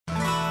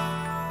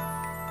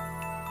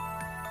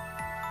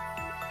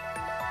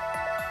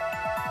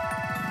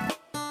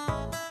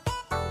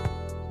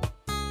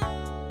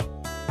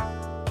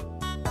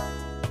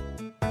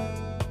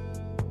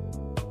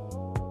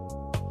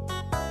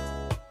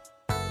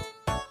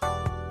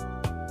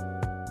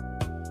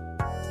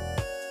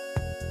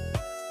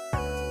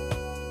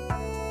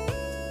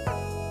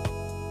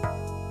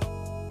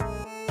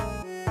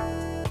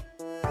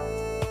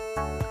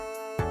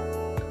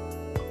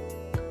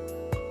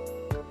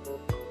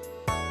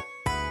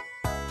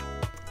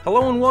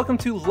Hello and welcome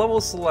to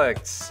Level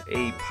Select,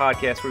 a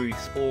podcast where we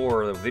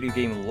explore the video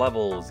game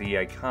levels, the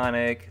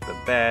iconic, the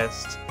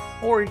best,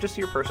 or just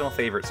your personal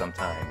favorite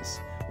sometimes.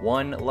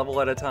 One level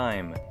at a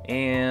time.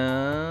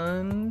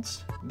 And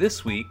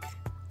this week,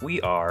 we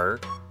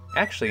are...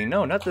 Actually,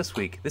 no, not this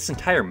week. This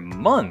entire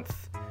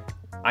month,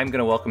 I'm going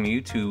to welcome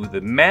you to the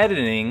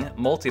maddening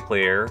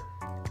multiplayer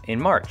in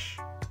March.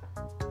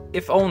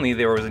 If only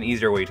there was an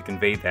easier way to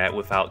convey that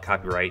without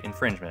copyright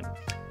infringement.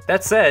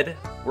 That said,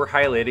 we're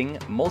highlighting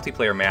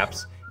multiplayer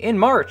maps in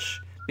March,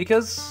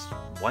 because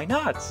why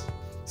not?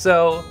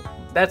 So,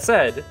 that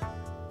said,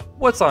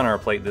 what's on our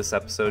plate this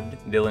episode,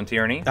 Dylan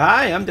Tierney?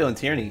 Hi, I'm Dylan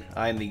Tierney.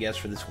 I'm the guest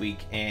for this week,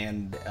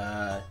 and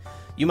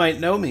you might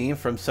know me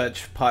from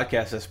such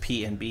podcasts as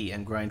P&B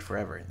and Grind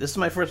Forever. This is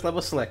my first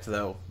level select,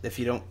 though, if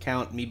you don't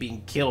count me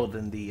being killed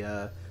in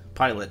the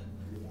pilot.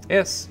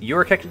 Yes, you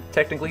were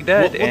technically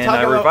dead, and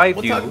I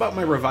revived you. We'll talk about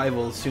my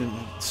revival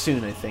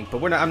soon, I think.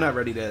 But I'm not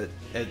ready to.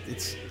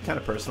 It's kind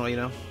of personal, you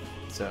know.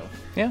 So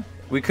yeah,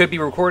 we could be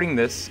recording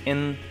this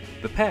in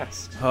the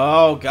past.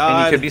 Oh God!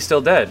 And you could be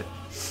still dead.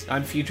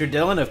 I'm future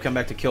Dylan. I've come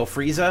back to kill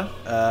Frieza.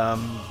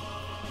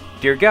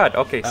 Dear God.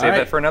 Okay, save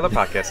that for another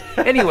podcast.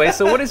 Anyway,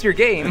 so what is your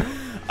game?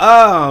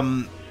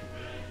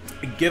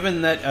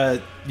 Given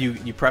that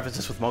you preface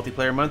this with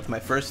multiplayer month, my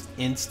first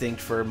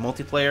instinct for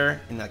multiplayer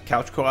in a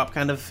couch co-op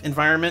kind of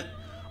environment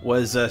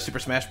was Super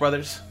Smash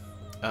Brothers.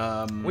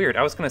 Weird.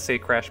 I was gonna say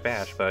Crash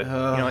Bash, but you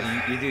know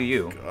what? You do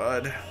you.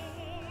 God,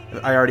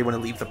 I already want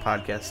to leave the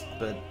podcast,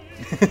 but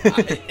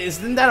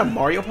isn't that a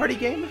Mario Party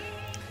game?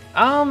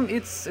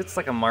 It's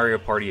like a Mario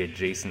Party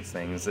adjacent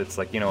things. It's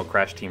like,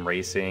 Crash Team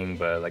Racing,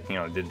 but like,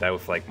 did that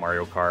with like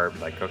Mario Kart.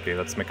 Like, okay,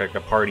 let's make like a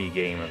party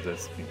game of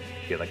this. You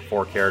get like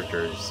 4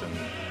 characters and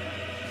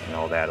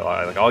all that.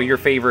 Like all your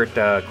favorite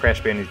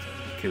Crash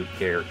Bandicoot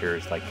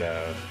characters, like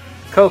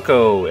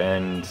Coco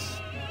and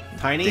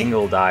Tiny,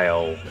 Dingle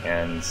Dial,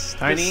 and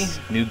Tiny, this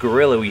new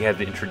gorilla we had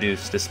to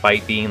introduce,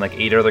 despite being like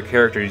 8 other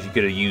characters you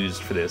could have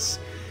used for this.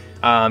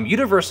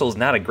 Universal is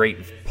not a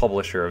great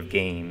publisher of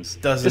games.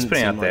 Just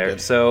putting it out there.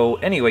 So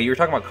anyway, you were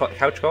talking about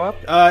couch co-op?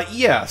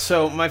 Yeah.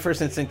 So my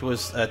first instinct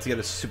was to get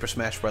a Super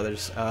Smash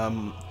Brothers.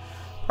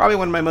 Probably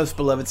one of my most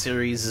beloved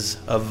series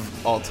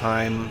of all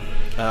time,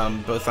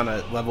 both on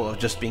a level of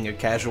just being a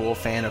casual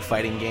fan of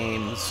fighting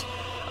games,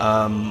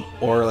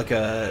 or like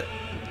a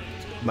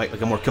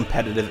more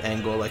competitive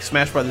angle. Like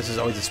Smash Brothers is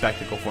always a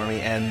spectacle for me,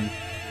 and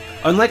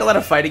unlike a lot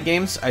of fighting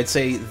games, I'd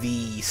say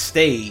the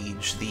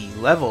stage, the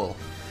level,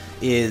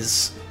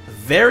 is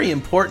very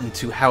important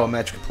to how a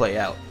match could play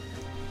out.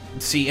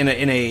 See, in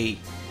a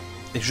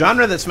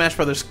genre that Smash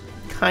Brothers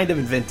kind of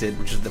invented,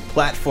 which is the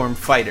platform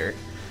fighter,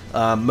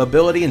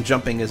 mobility and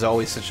jumping is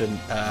always such an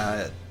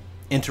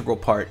integral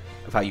part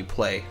of how you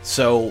play.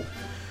 So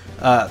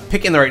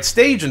picking the right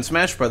stage in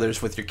Smash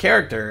Brothers with your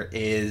character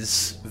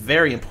is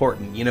very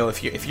important.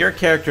 If you're a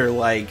character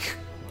like,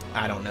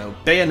 I don't know,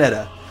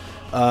 Bayonetta,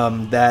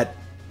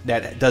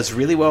 that does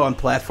really well on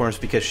platforms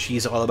because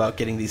she's all about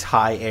getting these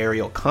high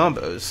aerial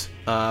combos,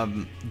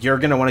 you're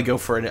going to want to go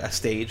for a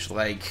stage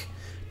like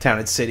Town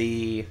and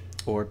City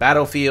or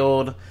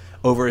Battlefield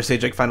over a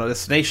stage like Final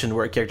Destination,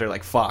 where a character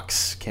like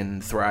Fox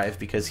can thrive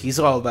because he's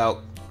all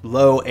about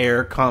low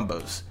air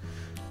combos.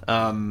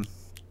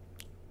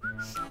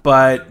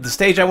 But the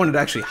stage I wanted to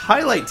actually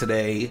highlight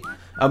today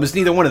is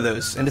neither one of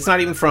those, and it's not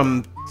even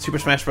from Super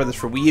Smash Bros.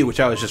 For Wii U, which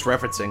I was just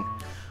referencing.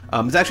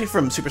 It's actually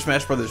from Super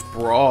Smash Bros.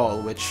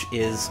 Brawl, which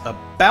is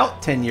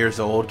about 10 years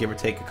old, give or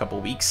take a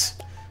couple weeks.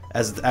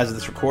 As of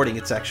this recording,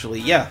 it's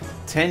actually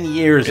 10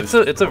 years. It's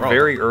a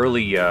very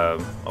early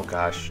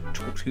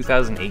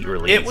 2008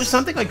 release. It was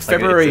something like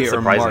February or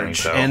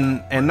March, so.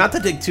 and not to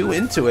dig too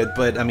into it,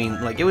 but I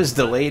mean, like, it was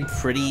delayed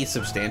pretty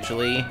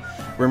substantially.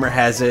 Rumor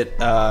has it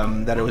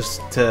that it was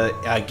to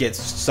get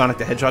Sonic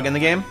the Hedgehog in the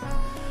game,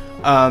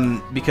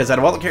 because out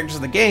of all the characters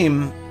in the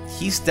game,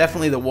 he's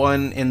definitely the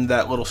one in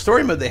that little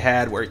story mode they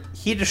had where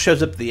he just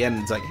shows up at the end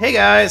and it's like, hey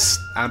guys,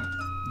 I'm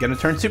gonna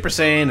turn Super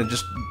Saiyan and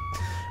just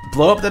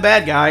blow up the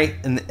bad guy,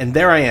 and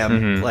there I am.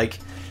 Mm-hmm. Like,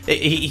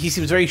 he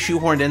seems very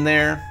shoehorned in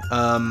there,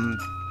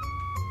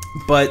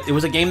 but it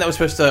was a game that was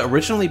supposed to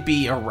originally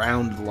be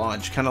around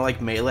launch, kind of like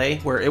Melee,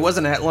 where it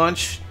wasn't at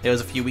launch, it was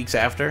a few weeks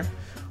after.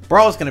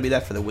 Brawl was going to be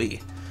that for the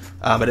Wii.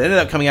 But it ended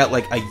up coming out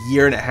like a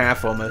year and a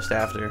half almost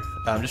after.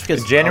 Just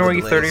because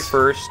January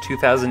 31st,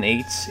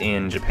 2008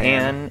 in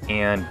Japan,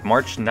 and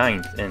March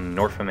 9th in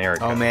North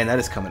America. Oh man, that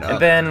is coming up. And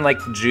then like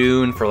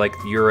June for like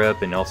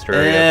Europe and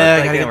Australia.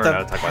 Yeah, gotta get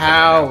the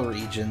PAL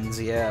regions.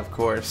 Yeah, of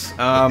course.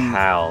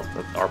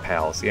 Our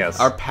pals, yes.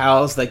 Our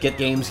pals that get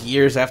games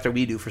years after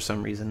we do for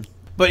some reason.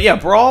 But yeah,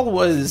 Brawl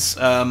was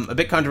a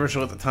bit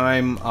controversial at the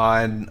time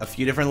on a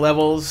few different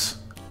levels.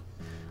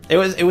 It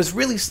was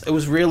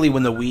really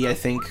when the Wii, I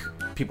think,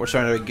 people are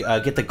starting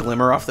to get the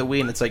glimmer off the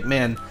Wii, and it's like,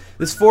 man,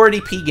 this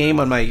 480p game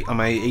on my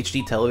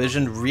HD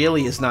television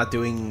really is not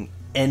doing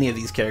any of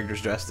these characters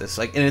justice.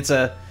 Like,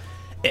 and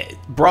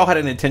Brawl had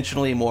an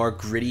intentionally more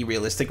gritty,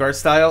 realistic art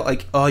style.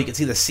 Like, you can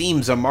see the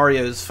seams on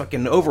Mario's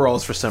fucking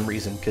overalls for some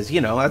reason, because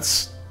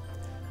that's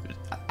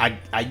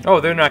Oh,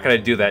 they're not going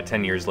to do that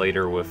 10 years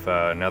later with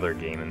another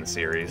game in the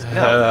series.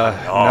 No,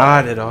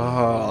 not at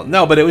all.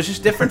 No, but it was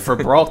just different for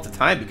Brawl at the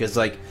time because,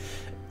 like,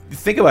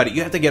 think about it.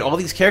 You have to get all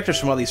these characters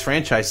from all these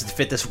franchises to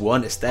fit this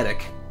one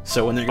aesthetic.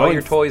 So when they're going all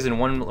your toys in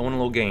one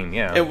little game,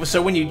 yeah.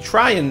 So when you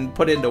try and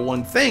put it into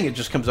one thing, it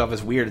just comes off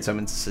as weird in some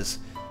instances.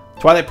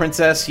 Twilight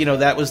Princess,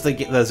 that was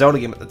the Zelda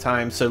game at the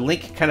time, so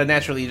Link kind of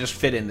naturally just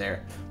fit in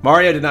there.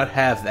 Mario did not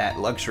have that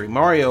luxury.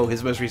 Mario,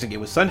 his most recent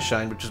game was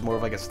Sunshine, which is more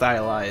of like a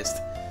stylized,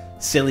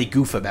 silly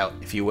goof about,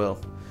 if you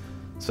will.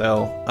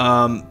 So,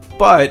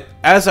 but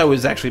as I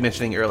was actually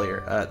mentioning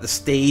earlier, the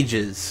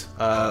stages.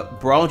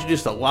 Brawl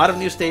introduced a lot of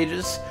new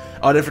stages,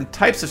 all different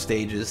types of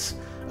stages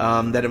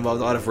that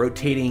involved a lot of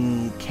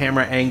rotating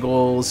camera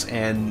angles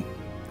and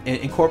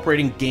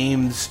incorporating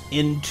games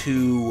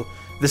into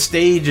the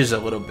stages a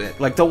little bit.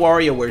 Like the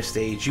WarioWare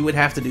stage, you would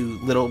have to do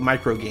little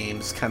micro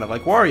games, kind of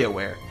like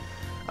WarioWare,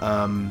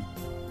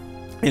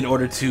 in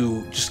order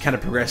to just kind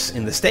of progress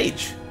in the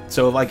stage.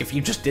 So, like, if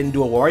you just didn't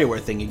do a WarioWare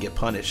thing, you'd get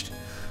punished.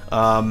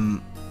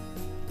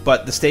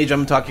 But the stage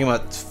I'm talking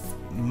about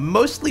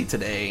mostly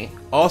today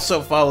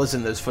also follows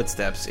in those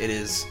footsteps. It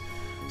is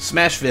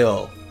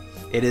Smashville.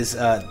 It is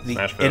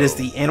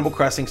the Animal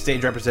Crossing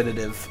stage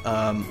representative.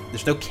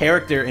 There's no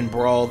character in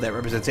Brawl that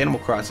represents Animal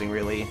Crossing,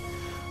 really.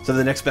 So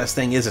the next best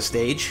thing is a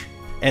stage,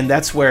 and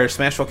that's where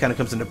Smashville kind of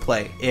comes into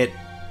play.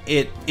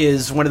 It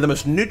is one of the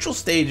most neutral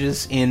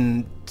stages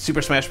in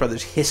Super Smash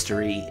Bros.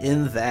 History,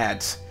 in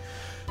that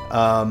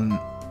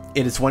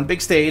it is one big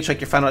stage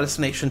like your Final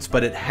Destinations,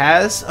 but it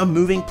has a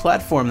moving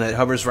platform that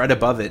hovers right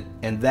above it,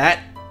 and that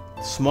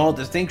small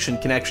distinction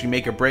can actually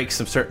make or break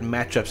some certain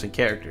matchups and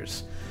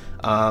characters.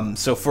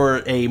 So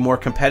for a more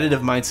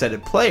competitive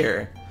mindseted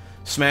player,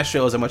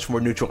 Smashville is a much more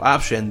neutral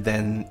option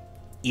than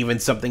even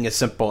something as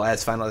simple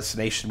as Final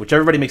Destination, which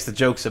everybody makes the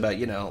jokes about,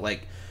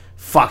 like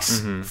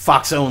Fox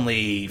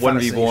only,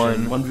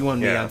 1v1,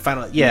 1v1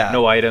 Final,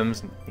 no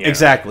items,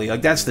 exactly.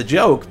 Like that's the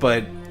joke,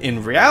 but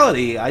in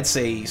reality, I'd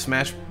say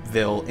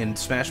Smashville in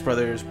Smash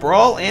Brothers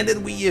Brawl and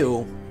in Wii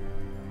U,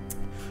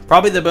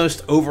 probably the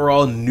most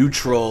overall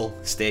neutral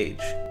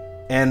stage.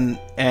 And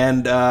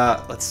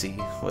let's see,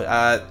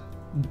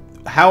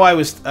 how I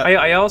was.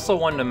 I also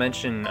wanted to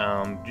mention,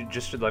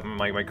 just like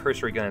my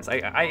cursory glance,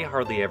 I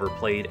hardly ever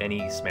played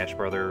any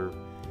Super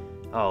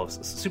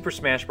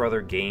Smash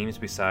Brother games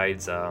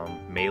besides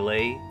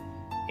Melee,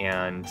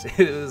 and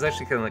it was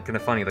actually kind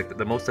of funny. Like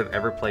the most I've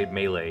ever played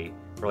Melee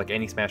or like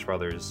any Smash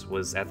Brothers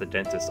was at the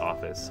dentist's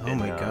office. Oh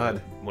my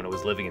god! When I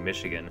was living in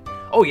Michigan.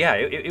 Oh yeah,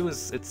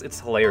 it's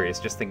hilarious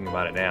just thinking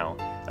about it now.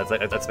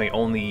 That's my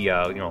only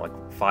like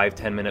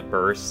 5-10 minute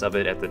bursts of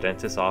it at the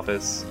dentist's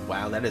office.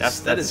 Wow,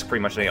 that is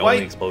pretty much the only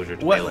exposure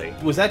to Melee.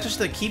 Was that just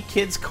to keep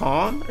kids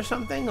calm or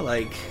something?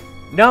 Like.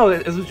 No,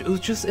 it was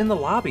just in the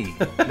lobby.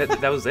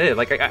 that was it.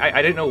 Like I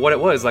didn't know what it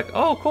was. Like,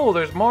 oh cool,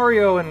 there's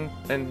Mario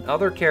and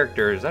other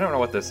characters. I don't know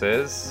what this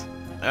is.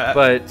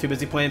 But too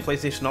busy playing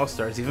PlayStation All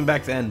Stars. Even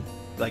back then,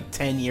 like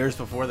 10 years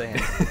before then.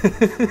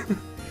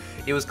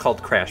 It was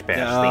called Crash Bash.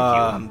 Thank you.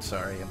 I'm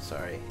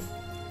sorry.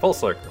 Full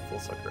circle.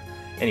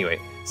 Anyway,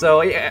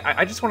 so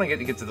I just want to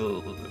get to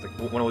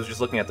when I was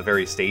just looking at the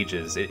various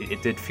stages,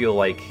 it did feel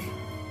like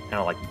kind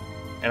of like.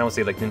 I don't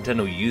say like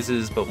Nintendo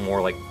uses, but more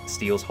like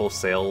steals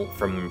wholesale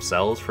from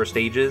themselves for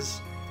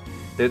stages.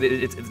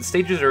 The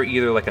stages are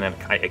either like an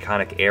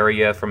iconic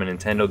area from a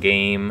Nintendo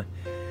game,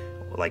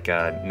 like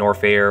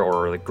Norfair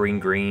or like Green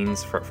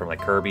Greens from like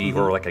Kirby,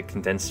 or like a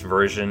condensed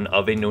version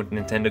of a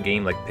Nintendo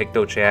game like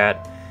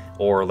PictoChat,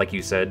 or like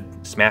you said,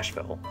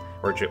 Smashville,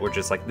 or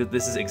just like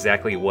this is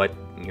exactly what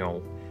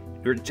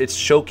it's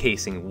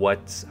showcasing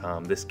what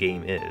this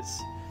game is.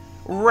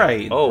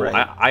 Right. Oh,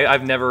 right.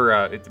 I've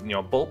never,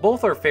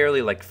 both are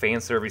fairly like fan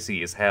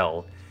servicey as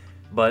hell,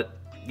 but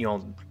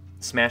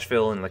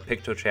Smashville and like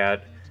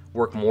PictoChat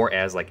work more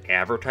as like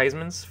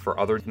advertisements for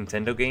other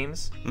Nintendo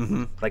games.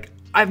 Mm-hmm. Like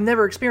I've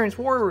never experienced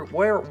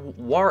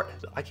I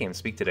can't even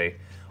speak today.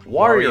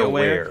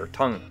 WarioWare,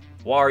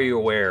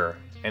 WarioWare,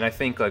 and I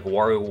think like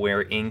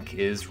WarioWare Inc.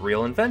 is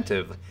real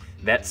inventive.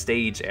 That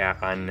stage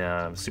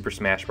on Super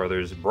Smash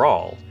Bros.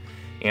 Brawl.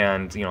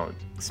 And,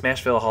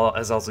 Smashville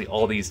has also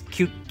all these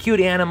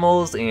cute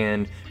animals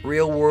and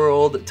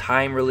real-world,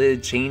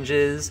 time-related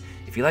changes.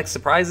 If you like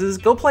surprises,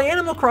 go play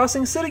Animal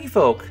Crossing City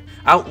Folk,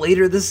 out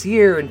later this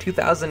year in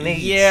 2008.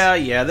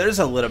 Yeah, there's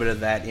a little bit of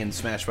that in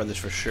Smash Brothers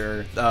for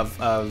sure,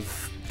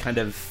 of kind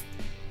of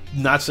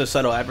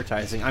not-so-subtle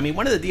advertising. I mean,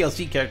 one of the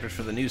DLC characters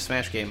for the new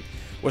Smash game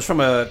was from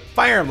a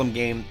Fire Emblem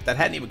game that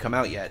hadn't even come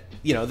out yet.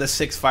 The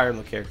 6th Fire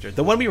Emblem character.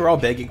 The one we were all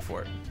begging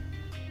for.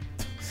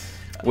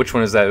 Which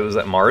one is that? Was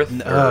that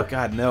Marth? Oh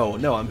God, no!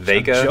 I'm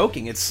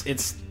joking.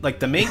 It's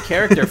like the main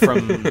character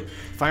from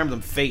Fire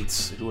Emblem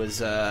Fates, who was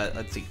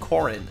let's see,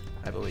 Corrin,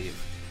 I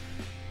believe.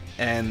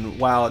 And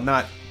while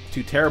not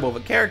too terrible of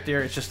a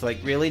character, it's just like,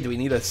 really, do we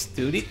need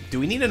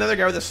another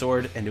guy with a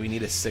sword, and do we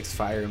need a 6th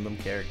Fire Emblem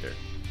character?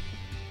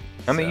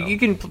 I mean, you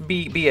can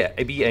be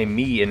a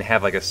me and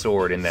have like a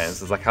sword in that.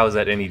 So it's like, how is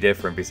that any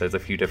different besides a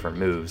few different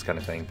moves, kind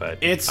of thing?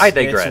 But I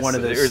digress. It's one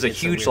of those, there's a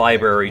huge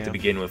library to yeah.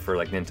 begin with for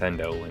like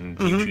Nintendo, and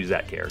you choose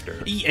that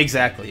character.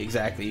 Exactly.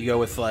 You go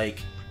with like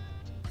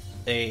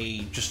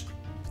we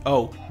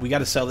got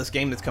to sell this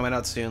game that's coming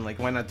out soon. Like,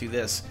 why not do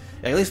this?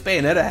 At least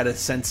Bayonetta had a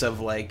sense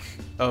of like,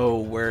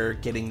 we're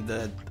getting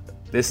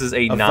This is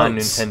a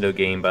non-Nintendo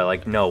game, but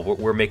like, no,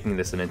 we're making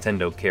this a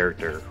Nintendo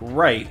character.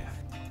 Right.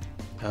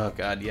 Oh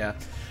god, yeah.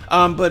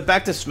 But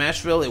back to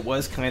Smashville, it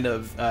was kind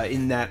of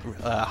in that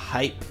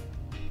hype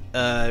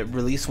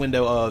release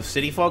window of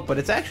City Folk, but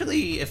it's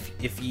actually,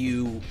 if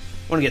you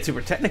want to get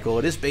super technical,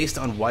 it is based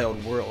on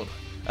Wild World,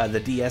 the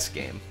DS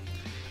game.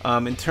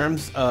 In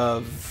terms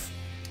of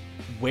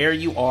where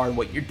you are and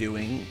what you're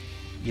doing,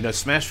 you know,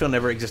 Smashville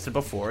never existed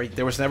before.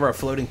 There was never a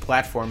floating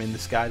platform in the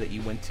sky that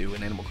you went to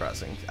in Animal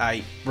Crossing.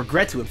 I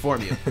regret to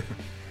inform you.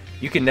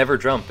 You can never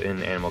jump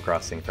in Animal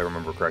Crossing, if I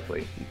remember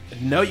correctly.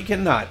 No, you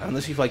cannot,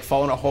 unless you've like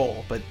fallen a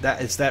hole. But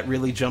is that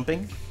really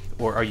jumping,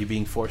 or are you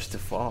being forced to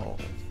fall?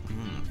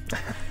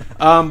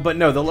 But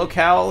no, the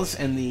locales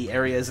and the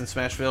areas in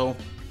Smashville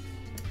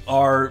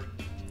are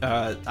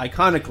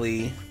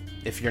iconically,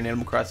 if you're an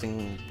Animal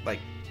Crossing like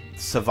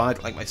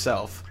savant like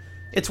myself,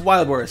 it's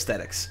Wild World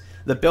aesthetics.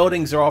 The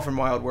buildings are all from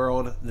Wild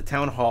World. The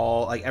town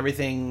hall, like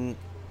everything,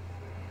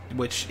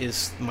 which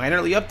is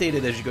minorly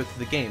updated as you go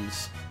through the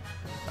games.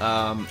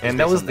 And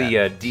that was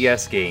the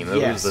DS game.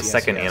 That was the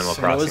second Animal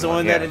Crossing. It was the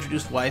one that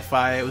introduced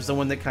Wi-Fi. It was the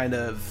one that kind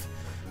of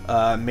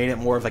made it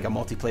more of like a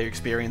multiplayer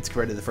experience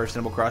compared to the first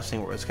Animal Crossing,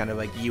 where it was kind of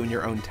like you in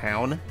your own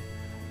town,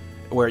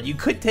 where you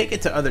could take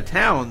it to other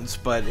towns,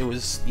 but it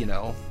was, you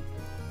know,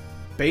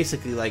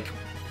 basically like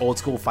old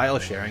school file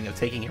sharing of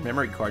taking your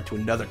memory card to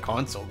another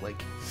console.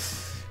 Like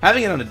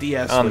having it on a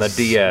DS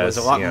was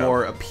a lot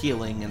more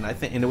appealing, and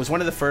it was one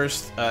of the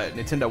first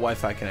Nintendo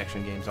Wi-Fi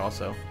connection games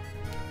also.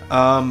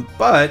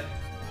 But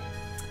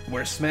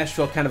where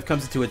Smashville kind of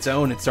comes into its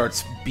own, it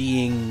starts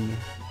being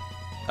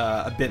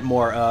a bit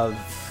more of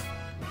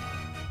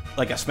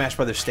like a Smash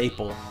Brothers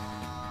staple.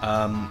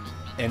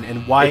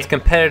 And why it's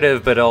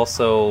competitive, but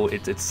also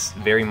it's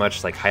very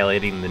much like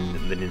highlighting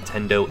the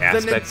Nintendo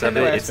aspects of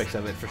it. Aspects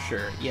of it for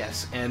sure,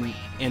 yes. And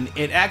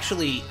it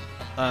actually,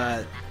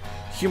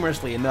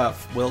 humorously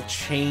enough, will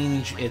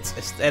change its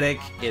aesthetic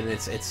and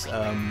its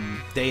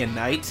day and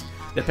night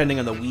depending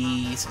on the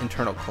Wii's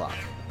internal clock.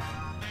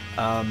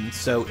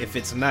 So if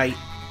it's night,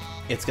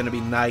 it's going to be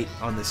night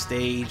on the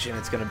stage, and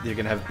you're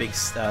going to have big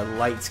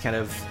lights kind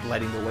of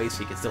lighting the way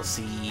so you can still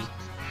see.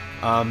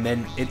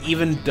 And it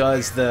even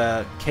does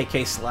the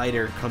KK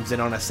slider comes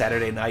in on a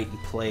Saturday night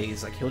and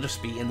plays. Like, he'll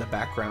just be in the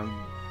background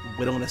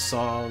whittling a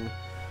song,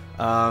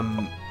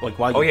 like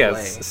while you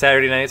play.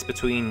 Saturday nights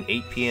between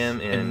 8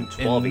 p.m. and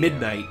 12 and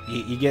midnight.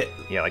 You get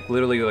like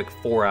literally like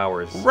 4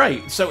 hours.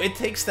 Right. So it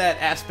takes that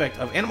aspect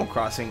of Animal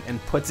Crossing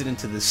and puts it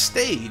into the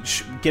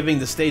stage, giving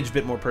the stage a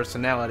bit more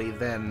personality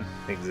than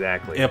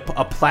exactly a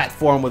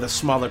platform with a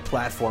smaller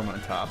platform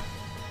on top.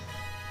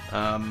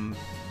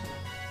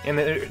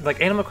 And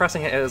like Animal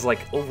Crossing has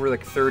like over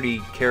like 30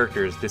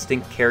 characters,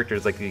 distinct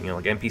characters, like, you know,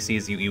 like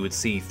NPCs you would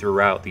see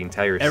throughout the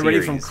entire series.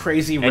 Everybody from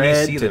Crazy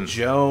Red to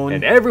Joan,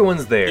 and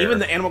everyone's there. Even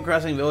the Animal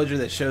Crossing villager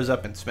that shows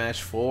up in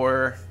Smash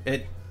 4,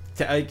 it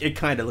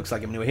kind of looks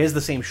like him anyway. He has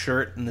the same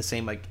shirt and the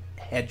same like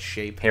head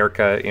shape,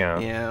 haircut, you know.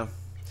 Yeah.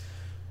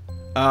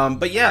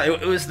 But yeah,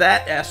 it was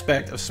that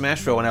aspect of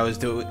Smashville when I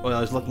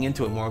was looking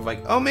into it more of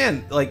like, oh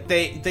man, like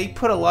they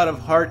put a lot of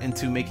heart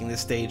into making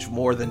this stage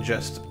more than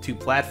just two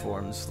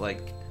platforms.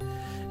 Like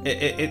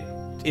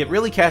it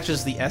really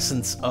catches the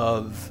essence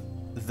of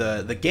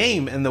the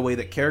game and the way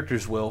that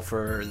characters will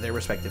for their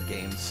respective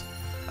games.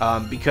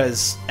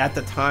 Because at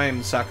the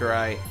time,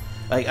 Sakurai,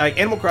 like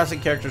Animal Crossing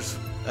characters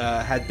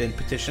had been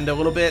petitioned a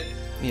little bit.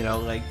 You know,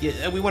 like,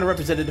 yeah, we want a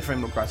representative for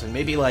Animal Crossing,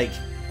 maybe like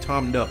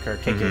Tom Nook or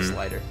KK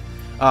Slider.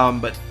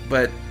 But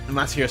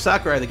Masahiro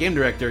Sakurai, the game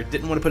director,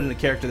 didn't want to put in a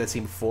character that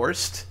seemed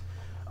forced,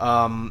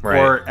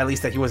 or at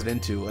least that he wasn't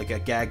into, like a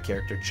gag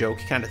character, joke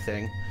kind of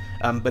thing.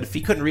 But if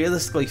he couldn't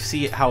realistically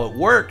see how it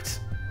worked,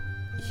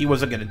 he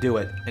wasn't going to do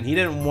it. And he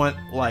didn't want,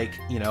 like,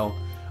 you know,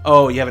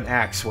 oh, you have an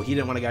axe. Well, he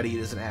didn't want a guy to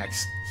use an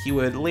axe. He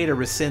would later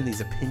rescind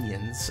these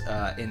opinions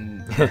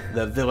in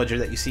the villager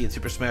that you see in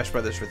Super Smash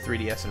Bros. For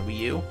 3DS and Wii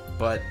U.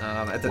 But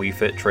at the Wii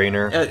Fit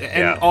Trainer,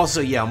 and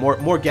also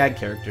more gag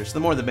characters. The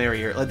more the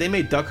merrier. Like, they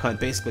made Duck Hunt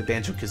basically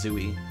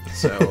Banjo-Kazooie.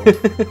 So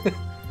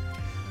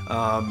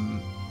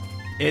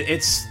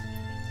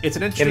it's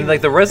an interesting. And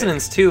like the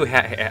residents too,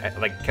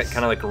 like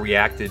kind of like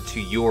reacted to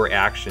your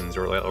actions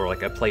or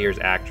like a player's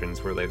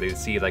actions, where they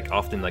see like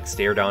often like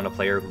stare down a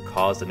player who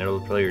caused another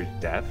player's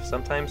death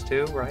sometimes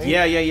too, right?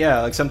 Yeah.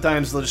 Like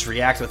sometimes they'll just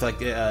react with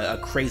like a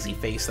crazy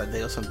face that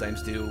they'll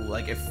sometimes do.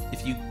 Like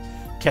if you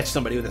catch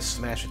somebody with a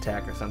smash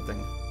attack or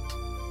something.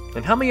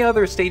 And how many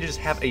other stages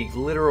have a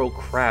literal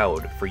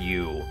crowd for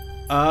you?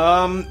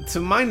 To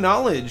my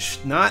knowledge,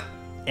 not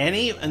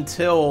any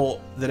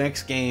until the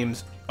next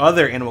game's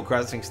other Animal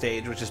Crossing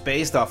stage, which is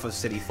based off of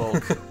City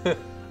Folk,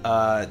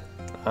 Town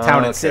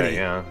and City.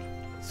 Yeah.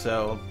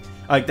 So,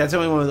 Like that's the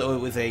only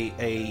one with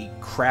a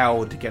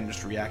crowd can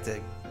just react to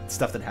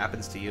stuff that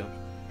happens to you.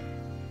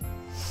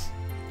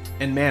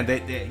 And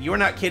man, you're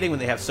not kidding when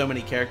they have so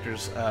many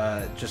characters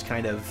just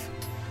kind of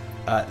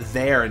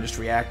there and just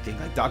reacting,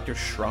 like Dr.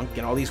 Shrunk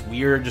and all these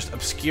weird, just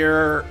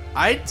obscure,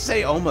 I'd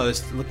say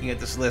almost, looking at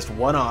this list,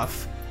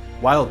 one-off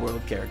Wild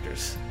World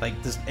characters.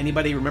 Like, does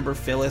anybody remember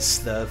Phyllis,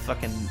 the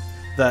fucking,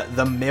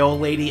 the mail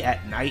lady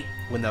at night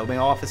when the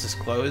mail office is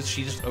closed?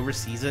 She just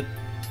oversees it.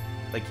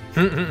 Like,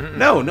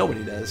 no,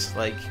 nobody does.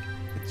 Like,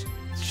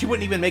 she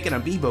wouldn't even make an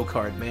Amiibo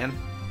card, man.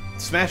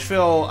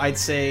 Smashville, I'd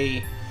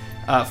say,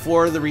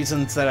 for the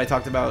reasons that I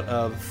talked about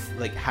of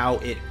like how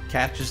it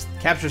captures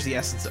the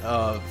essence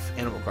of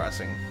Animal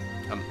Crossing,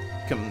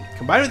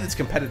 combined with its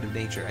competitive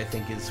nature, I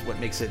think is what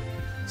makes it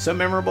so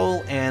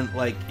memorable. And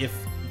like,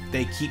 if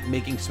they keep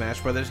making Smash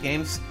Brothers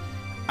games,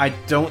 I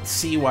don't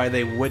see why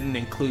they wouldn't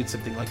include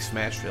something like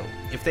Smashville.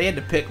 If they had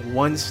to pick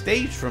one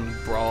stage from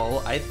Brawl,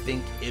 I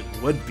think it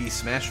would be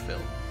Smashville.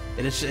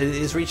 It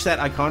has reached that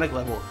iconic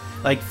level.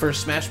 Like, for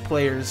Smash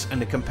players in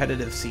the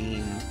competitive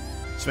scene,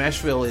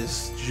 Smashville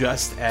is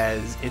just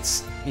as,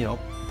 it's, you know,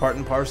 part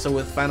and parcel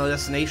with Final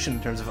Destination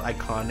in terms of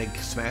iconic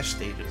Smash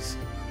stages.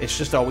 It's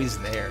just always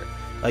there.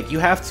 Like, you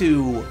have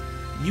to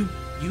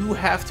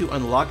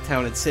unlock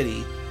Town and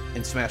City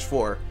in Smash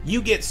 4.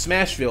 You get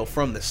Smashville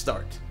from the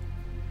start.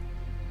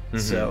 Mm-hmm.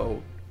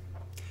 So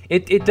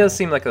it does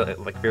seem like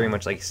very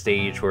much like a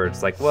stage where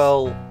it's like,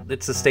 well,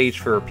 it's a stage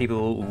for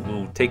people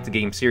who take the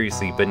game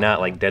seriously, but not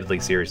like deadly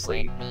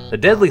seriously. The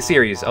deadly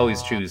series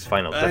always choose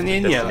Final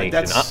Destination,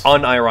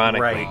 unironically.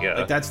 Right. Yeah.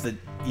 Like that's the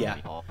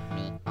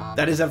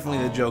that is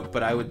definitely the joke.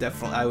 But I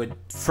would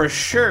for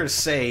sure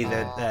say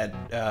that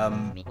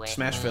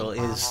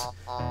Smashville is,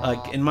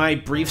 like, in my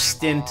brief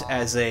stint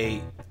as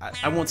I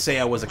won't say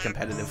I was a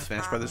competitive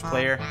Smash Brothers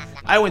player.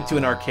 I went to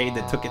an arcade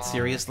that took it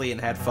seriously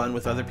and had fun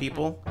with other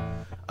people.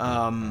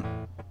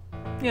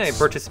 Yeah, I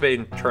participated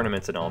in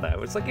tournaments and all that.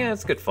 It's like, yeah,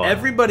 it's good fun.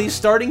 Everybody's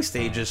starting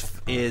stage is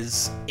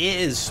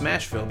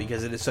Smashville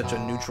because it is such a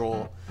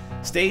neutral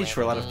stage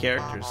for a lot of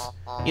characters.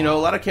 You know, a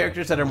lot of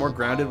characters that are more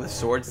grounded with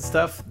swords and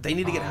stuff, they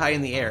need to get high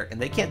in the air,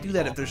 and they can't do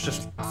that if there's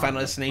just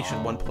Final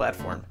Destination, one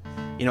platform.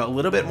 You know, a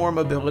little bit more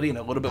mobility and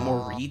a little bit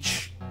more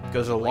reach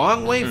goes a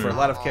long way for a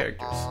lot of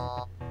characters.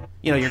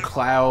 You know, your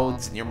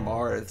Clouds and your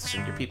Marths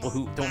and your people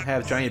who don't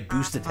have giant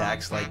boost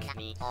attacks like,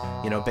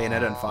 you know,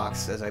 Bayonetta and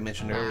Fox, as I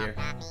mentioned earlier.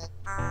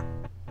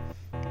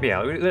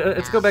 Yeah,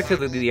 let's go back to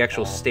the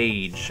actual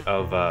stage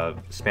of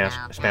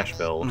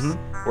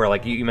Smashville, where,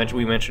 like, we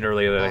mentioned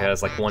earlier that it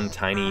has like one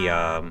tiny,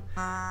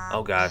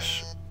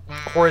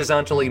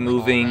 horizontally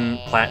moving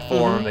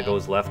platform that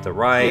goes left to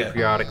right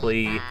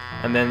periodically,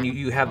 and then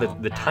you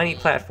have the tiny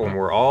platform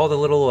where all the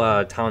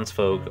little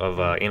townsfolk of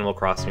Animal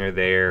Crossing are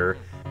there,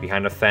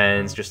 behind a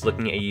fence, just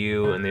looking at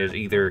you, and there's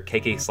either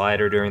KK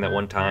Slider during that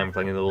one time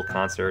playing a little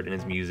concert and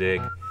his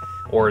music,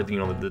 or, you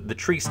know, the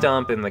tree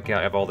stump and like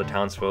have all the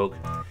townsfolk,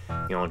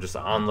 you know, just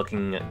on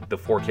looking at the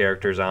four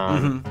characters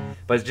on.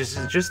 But it's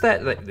just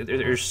that, like,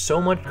 there's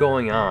so much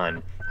going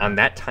on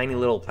that tiny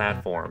little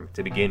platform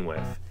to begin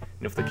with.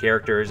 And if the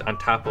characters on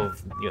top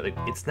of, you know,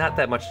 it's not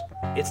that much.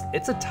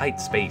 It's a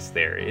tight space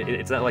there.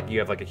 It's not like you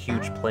have like a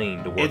huge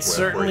plane to work with. It's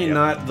certainly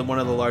not one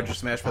of the larger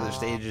Smash Brothers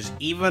stages.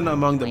 Even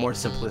among the more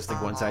simplistic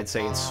ones, I'd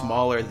say it's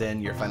smaller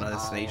than your Final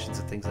Destinations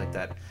and things like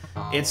that.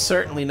 It's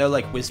certainly no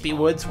like Wispy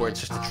Woods where it's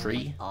just a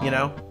tree, you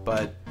know.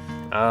 But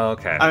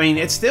okay. I mean,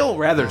 it's still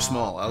rather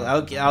small.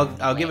 I'll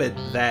give it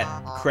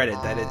that credit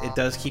that it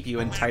does keep you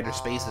in tighter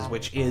spaces,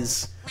 which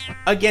is,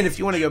 again, if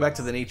you want to go back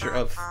to the nature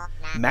of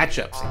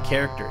matchups and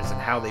characters and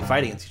how they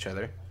fight against each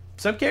other,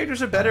 some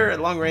characters are better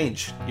at long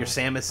range. Your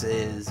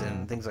Samuses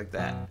and things like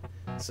that.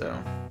 So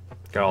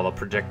got all the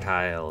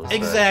projectiles.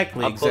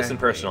 Exactly. Up close and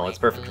personal. It's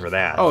perfect for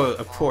that. Oh,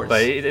 of course.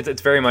 But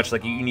it's very much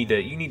like you need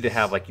to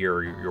have like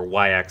your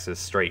y-axis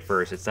straight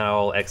first. It's not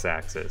all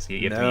x-axis.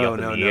 You have to be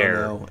up in the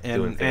air.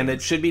 And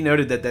it should be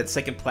noted that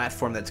second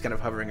platform that's kind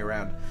of hovering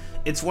around,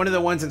 it's one of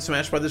the ones in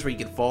Smash Brothers where you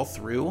can fall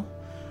through,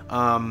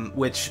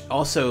 which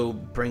also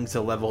brings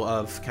a level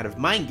of kind of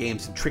mind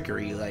games and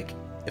trickery. Like,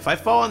 if I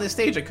fall on this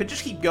stage, I could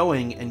just keep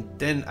going, and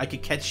then I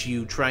could catch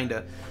you trying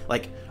to,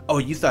 like, oh,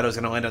 you thought I was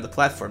going to land on the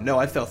platform. No,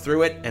 I fell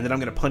through it, and then I'm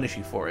going to punish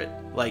you for it.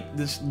 Like,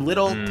 this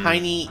little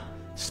tiny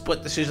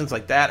split decisions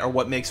like that are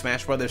what make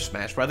Smash Brothers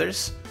Smash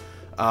Brothers.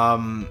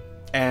 And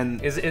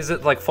is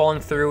it like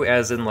falling through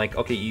as in, like,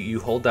 okay, you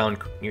hold down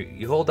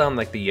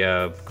like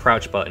the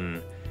crouch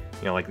button,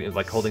 you know,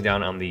 like holding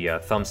down on the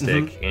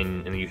thumbstick,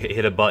 and you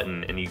hit a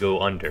button and you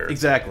go under.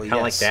 Exactly. Kind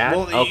of like that.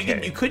 Well,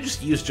 okay. You could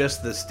just use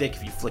just the stick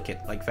if you flick it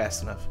like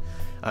fast enough.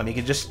 You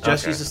can just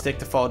use the stick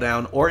to fall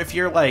down, or if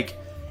you're like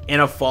in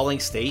a falling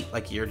state,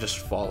 like you're just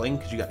falling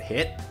because you got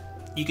hit,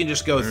 you can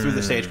just go through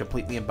the stage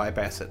completely and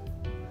bypass it.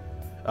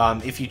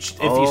 If you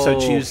so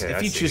choose,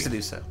 if you choose to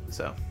do so.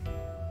 So.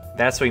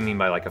 That's what you mean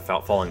by like a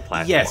falling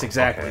platform. Yes,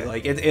 exactly. Okay.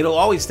 Like it'll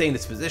always stay in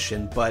its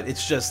position, but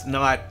it's just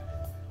not.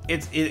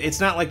 It's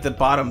not like the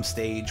bottom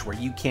stage where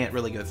you can't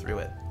really go through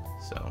it.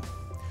 So,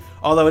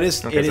 Although it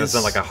is, Okay, so it's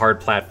not like a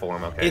hard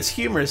platform. Okay, it's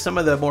humorous. Some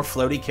of the more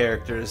floaty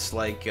characters,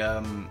 like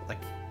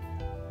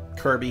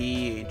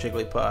Kirby,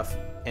 Jigglypuff,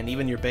 and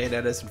even your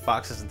Bayonettas and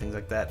Foxes and things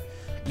like that,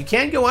 you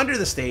can go under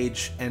the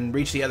stage and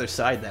reach the other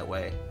side that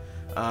way.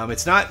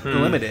 It's not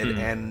limited,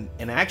 and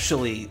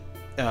actually,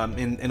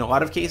 in a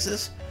lot of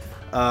cases,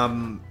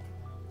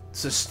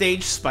 so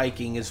stage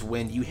spiking is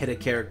when you hit a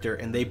character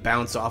and they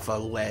bounce off a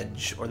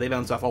ledge or they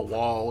bounce off a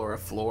wall or a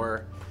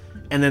floor,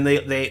 and then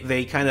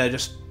they kind of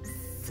just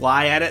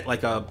fly at it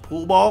like a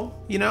pool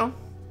ball, you know?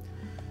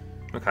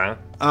 Okay.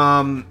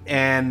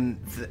 And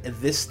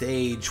this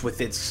stage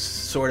with its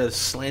sort of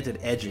slanted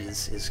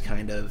edges is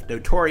kind of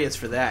notorious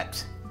for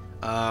that.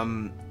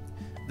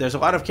 There's a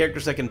lot of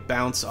characters that can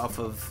bounce off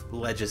of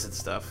ledges and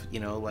stuff, you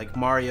know, like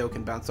Mario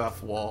can bounce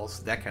off walls,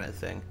 that kind of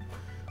thing.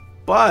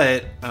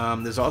 But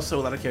there's also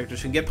a lot of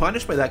characters who can get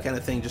punished by that kind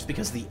of thing just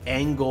because the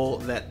angle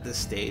that the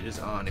stage is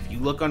on. If you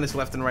look on its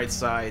left and right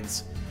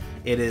sides,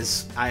 it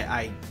is,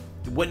 I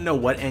wouldn't know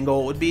what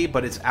angle it would be,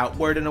 but it's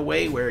outward in a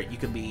way where you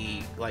could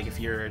be, like, if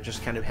you're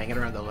just kind of hanging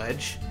around the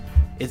ledge,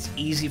 it's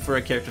easy for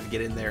a character to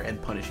get in there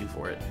and punish you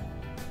for it.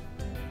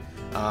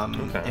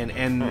 Okay.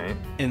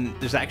 And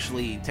there's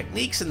actually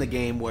techniques in the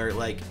game where,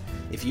 like,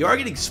 if you are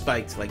getting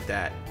spiked like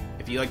that,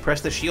 if you like press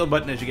the shield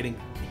button as you're getting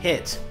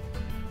hit,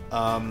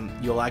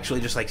 you'll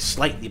actually just like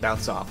slightly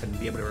bounce off and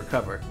be able to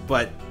recover.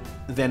 But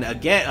then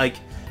again, like,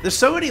 there's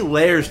so many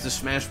layers to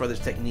Smash Brothers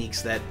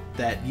techniques that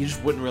you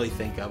just wouldn't really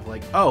think of.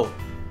 Like, oh,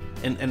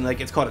 and like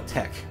it's called a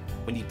tech.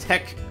 When you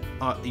tech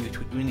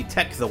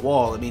the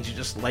wall, it means you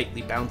just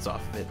lightly bounce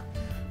off of it.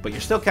 But you're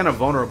still kind of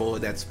vulnerable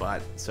at that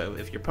spot. So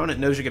if your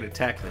opponent knows you're going to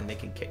attack, then they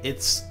can.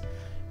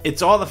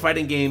 It's all the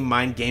fighting game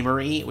mind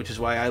gamery, which is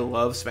why I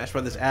love Smash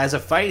Brothers as a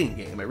fighting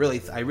game. I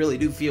really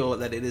do feel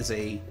that it is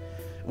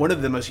one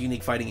of the most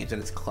unique fighting games in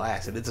its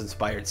class. It has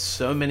inspired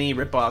so many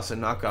ripoffs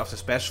and knockoffs,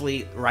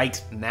 especially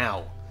right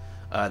now.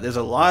 There's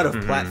a lot of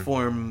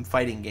platform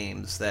fighting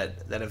games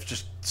that have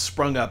just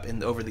sprung up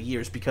over the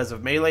years because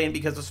of Melee and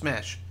because of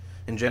Smash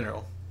in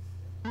general.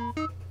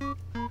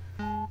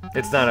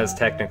 It's not as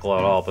technical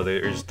at all, but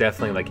there's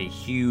definitely like a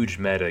huge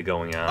meta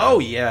going on. Oh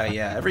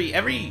yeah.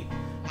 Every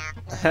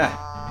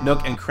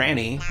nook and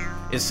cranny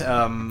is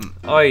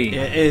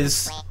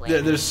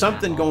there's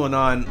something going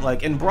on.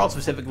 Like in Brawl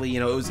specifically,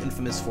 you know, it was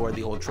infamous for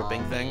the old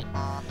tripping thing.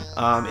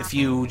 If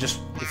you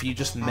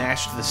just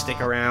mashed the stick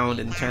around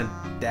and kind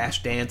of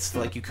dash dance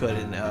like you could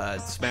in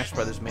Smash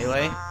Brothers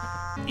Melee,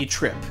 you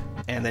trip,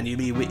 and then you'd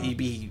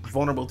be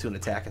vulnerable to an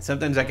attack. And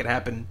sometimes that could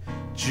happen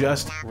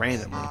just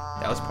randomly.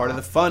 That was part of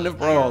the fun of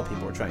Brawl,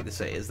 people were trying to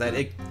say, is that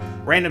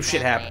random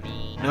shit happened.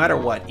 No matter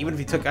what, even if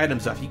you took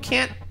items off, you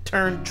can't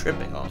turn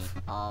tripping off.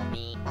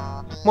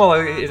 Well,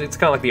 it's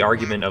kind of like the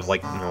argument of,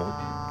 like, you know,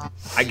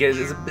 I guess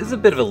it's a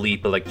bit of a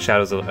leap, but like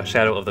Shadow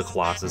of the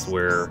Colossus,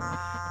 where,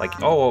 like,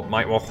 oh,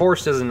 my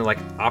horse doesn't like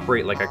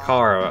operate like a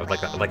car,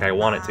 like I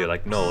want it to.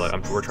 Like, no,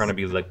 we're trying to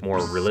be like more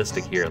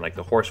realistic here. Like,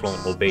 the horse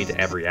won't obey to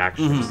every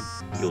action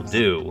you'll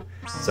do.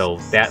 So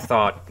that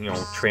thought, you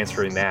know,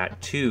 transferring that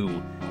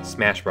to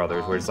Smash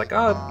Brothers, where it's like,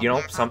 oh, you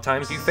know,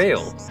 sometimes you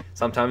fail,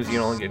 sometimes, you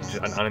know,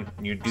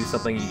 you do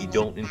something you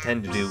don't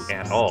intend to do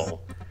at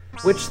all.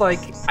 Which, like,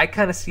 I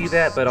kind of see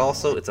that, but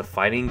also it's a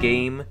fighting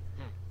game.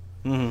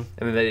 I mean,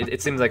 it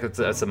seems like it's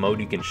a mode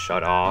you can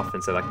shut off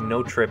and say, like,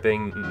 no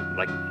tripping,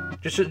 like,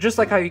 just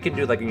like how you can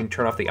do, like, you can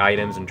turn off the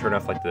items and turn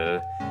off, like,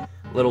 the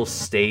little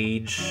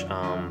stage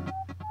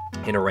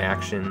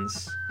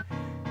interactions.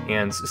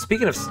 And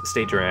speaking of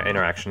stage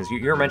interactions,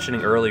 you were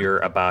mentioning earlier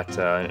about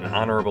an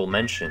honorable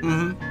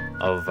mention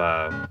of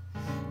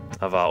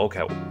okay,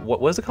 what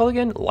was it called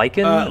again?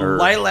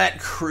 Lilac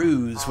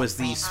Cruise was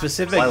the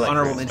specific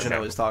honorable mention I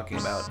was talking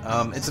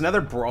about. It's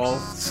another Brawl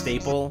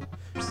staple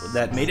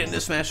that made it into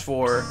Smash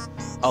 4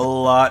 a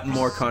lot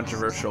more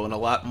controversial and a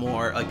lot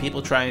more, like,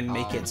 people try and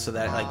make it so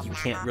that, like, you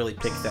can't really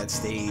pick that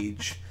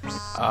stage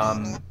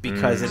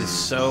because it is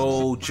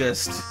so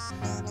just,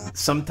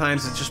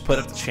 sometimes it's just put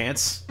up the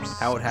chance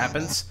how it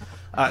happens.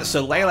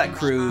 So Lilac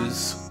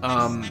Cruise,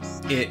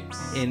 it,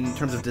 in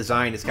terms of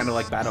design, is kind of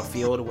like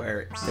Battlefield,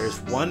 where there's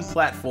one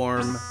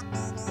platform,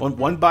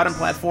 one bottom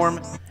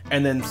platform,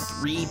 and then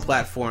 3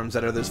 platforms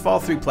that are those fall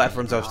 3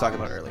 platforms I was talking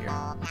about earlier.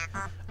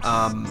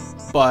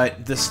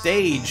 But the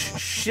stage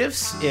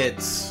shifts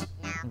its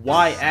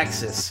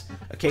y-axis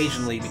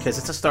occasionally because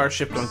it's a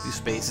starship going through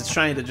space. It's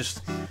trying to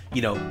just,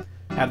 you know,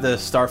 have the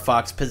Star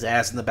Fox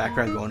pizzazz in the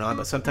background going on,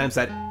 but sometimes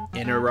that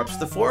interrupts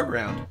the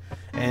foreground.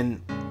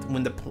 And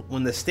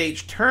when the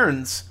stage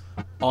turns,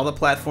 all the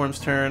platforms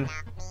turn,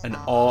 and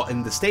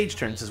the stage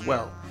turns as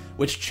well,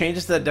 which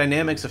changes the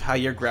dynamics of how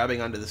you're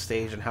grabbing onto the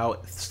stage and how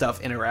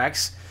stuff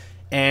interacts.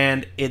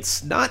 And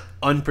it's not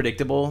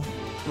unpredictable.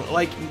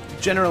 Like,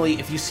 generally,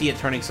 if you see it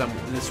turning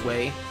this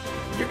way,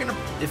 you're gonna,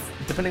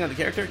 depending on the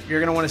character,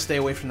 you're gonna want to stay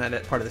away from that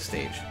part of the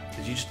stage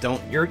because you just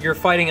don't. You're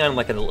fighting on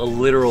like a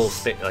literal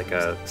like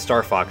a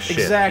Star Fox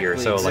ship here.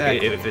 So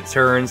like if it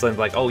turns, then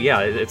like, oh yeah,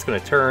 it's gonna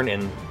turn,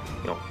 and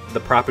you know the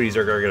properties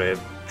are gonna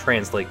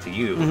translate to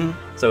you.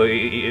 So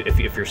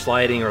if you're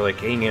sliding or like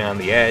hanging on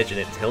the edge and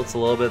it tilts a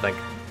little bit, like,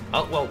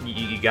 Oh, well,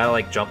 you gotta,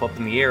 like, jump up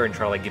in the air and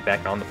try to, like, get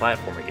back on the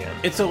platform again.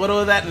 It's a little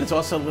of that, and it's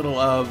also a little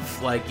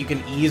of, like, you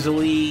can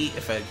easily,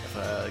 if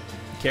a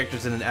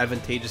character's in an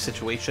advantageous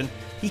situation,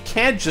 he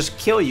can just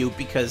kill you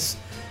because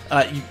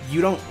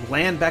you don't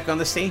land back on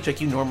the stage like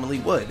you normally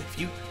would.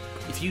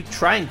 If you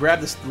try and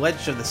grab the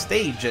ledge of the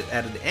stage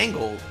at an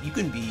angle, you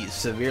can be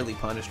severely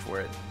punished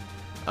for it.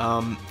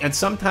 And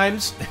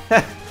sometimes,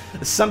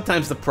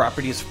 sometimes the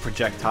properties of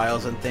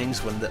projectiles and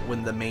things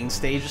when the main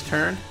stage is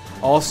turned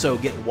also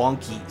get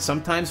wonky.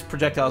 Sometimes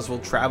projectiles will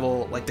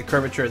travel like the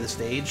curvature of the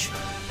stage,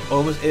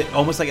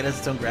 almost like it has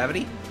its own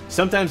gravity.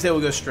 Sometimes they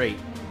will go straight,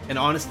 and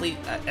honestly,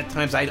 at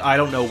times I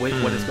don't know what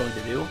it's going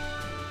to do.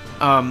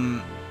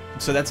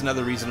 So that's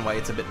another reason why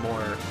it's a bit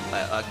more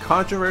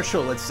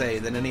controversial, let's say,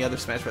 than any other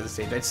Smash Brothers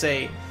stage. I'd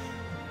say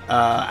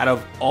out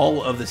of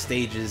all of the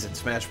stages in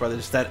Smash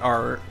Brothers that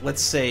are,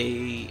 let's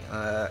say,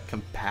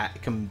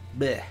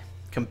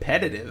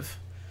 competitive,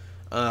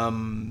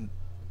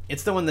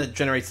 it's the one that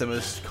generates the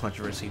most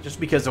controversy, just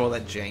because of all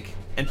that jank.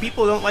 And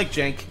people don't like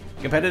jank.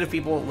 Competitive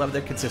people love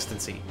their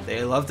consistency.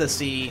 They love to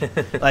see,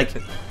 like,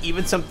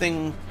 even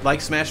something like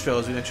Smashville,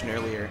 as we mentioned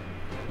earlier.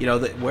 You know,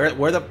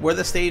 where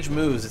the stage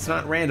moves, it's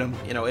not random.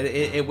 You know,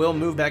 it will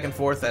move back and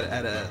forth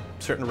at a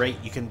certain rate.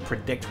 You can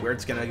predict where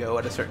it's going to go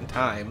at a certain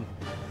time.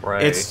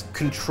 Right. It's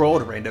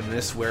controlled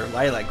randomness, where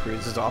Lilac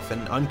Cruise is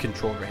often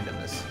uncontrolled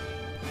randomness.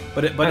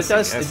 But it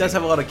does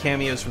have a lot of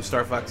cameos from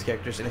Star Fox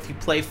characters, and if you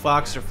play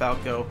Fox or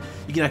Falco,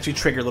 you can actually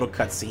trigger little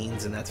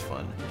cutscenes, and that's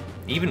fun.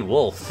 Even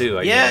Wolf too.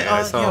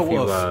 I saw a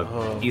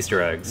few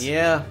Easter eggs.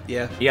 Yeah.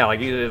 Yeah,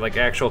 like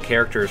actual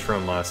characters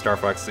from Star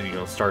Fox,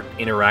 start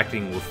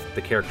interacting with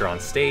the character on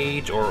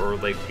stage, or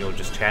like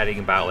just chatting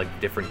about like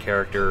different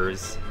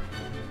characters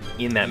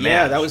in that match.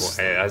 Yeah, that was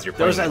as you're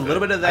there playing. was a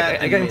little bit of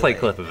that. I got to play a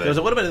clip of it. There was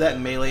a little bit of that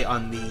in Melee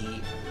on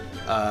the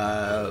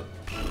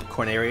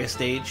Corneria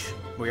stage,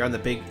 where you're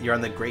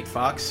on the Great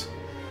Fox.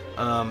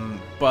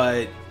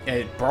 But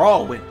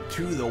Brawl went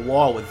to the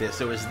wall with this.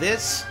 There was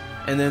this.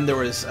 And then there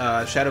was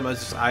Shadow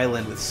Moses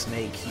Island with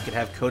Snake. You could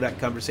have Kodak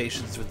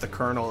conversations with the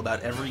Colonel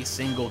about every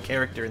single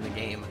character in the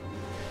game.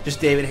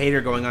 Just David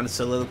Hayter going on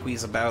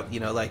soliloquies about,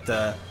 like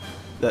the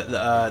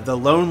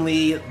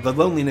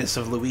loneliness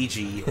of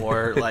Luigi,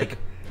 or like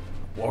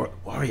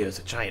Wario's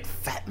a giant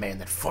fat man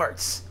that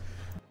farts.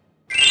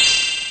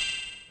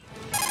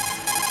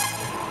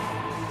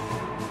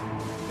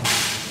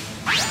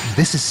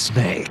 This is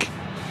Snake.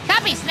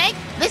 Copy, Snake.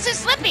 This is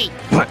Slippy.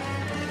 What?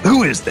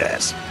 Who is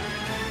this?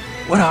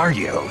 What are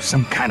you,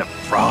 some kind of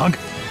frog?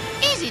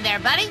 Easy there,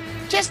 buddy.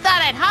 Just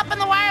thought I'd hop on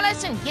the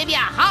wireless and give you a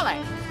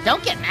holler.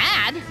 Don't get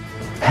mad.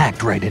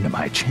 Hacked right into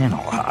my channel,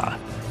 huh?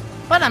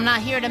 But I'm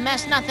not here to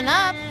mess nothing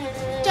up.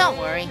 Don't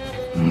worry.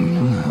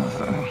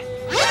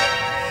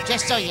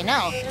 Just so you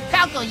know,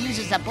 Falco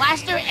uses a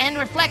blaster and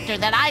reflector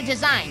that I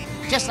designed,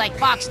 just like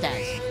Fox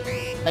does.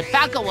 But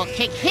Falco will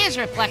kick his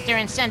reflector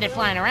and send it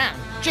flying around.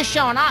 Just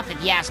showing off,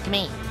 if you ask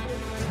me.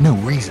 No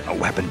reason a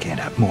weapon can't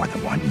have more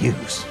than one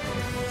use.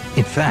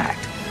 In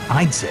fact,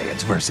 I'd say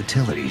its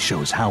versatility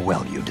shows how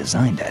well you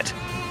designed it.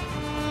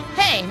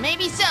 Hey,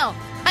 maybe so.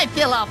 I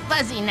feel all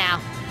fuzzy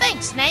now.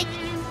 Thanks, Snake.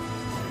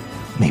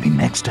 Maybe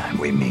next time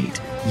we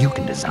meet, you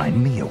can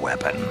design me a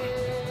weapon.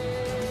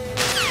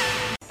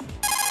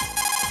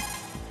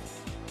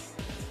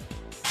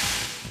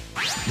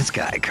 This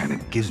guy kind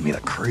of gives me the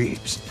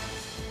creeps.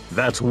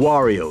 That's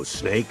Wario,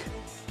 Snake.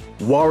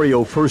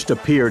 Wario first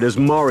appeared as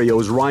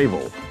Mario's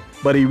rival,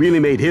 but he really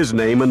made his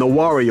name in the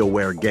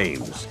WarioWare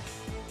games.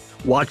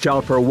 Watch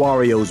out for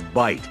Wario's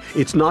bite.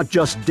 It's not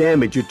just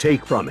damage you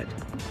take from it.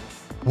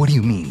 What do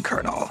you mean,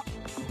 Colonel?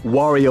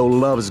 Wario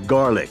loves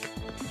garlic.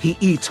 He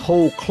eats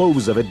whole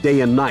cloves of it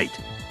day and night.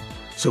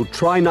 So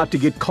try not to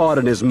get caught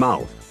in his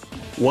mouth.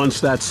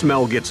 Once that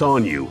smell gets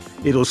on you,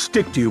 it'll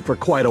stick to you for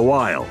quite a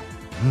while.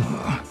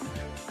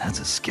 That's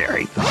a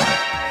scary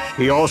thought.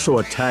 He also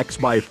attacks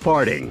by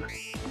farting.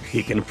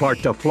 He can fart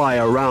to fly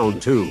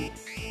around, too.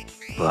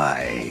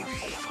 By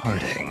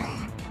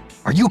farting?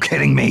 Are you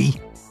kidding me?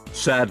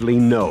 Sadly,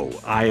 no,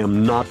 I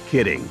am not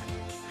kidding.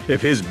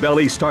 If his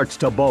belly starts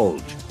to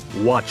bulge,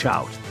 watch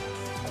out.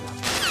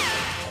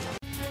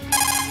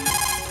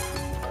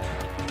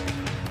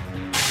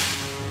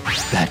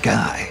 That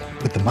guy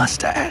with the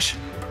mustache.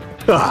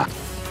 Ha!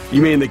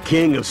 You mean the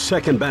king of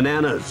second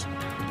bananas?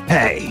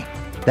 Hey,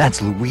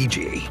 that's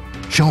Luigi.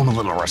 Show him a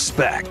little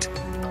respect.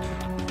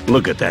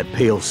 Look at that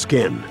pale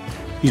skin.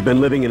 He's been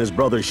living in his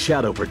brother's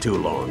shadow for too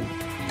long.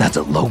 That's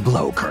a low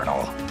blow,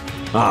 Colonel.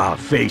 Ah,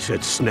 face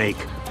it, Snake.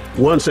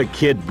 Once a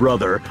kid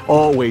brother,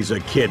 always a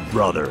kid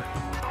brother.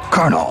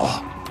 Colonel,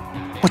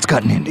 what's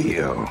gotten into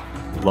you?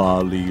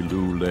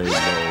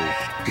 Lolly-loo-lay-lo,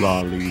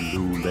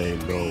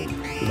 lolly-loo-lay-lo,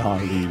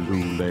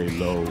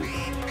 lolly-loo-lay-lo.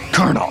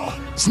 Colonel,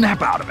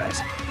 snap out of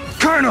it.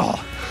 Colonel!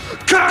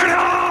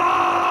 Colonel!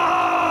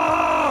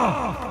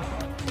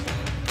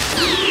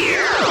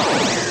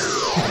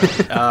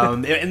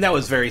 And that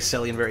was very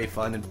silly and very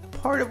fun, and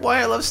part of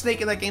why I love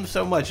Snake in that game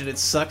so much. And it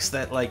sucks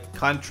that like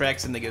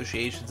contracts and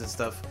negotiations and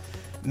stuff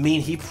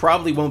mean he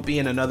probably won't be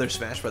in another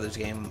Smash Brothers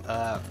game,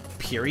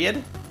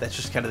 period. That's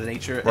just kind of the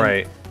nature. And,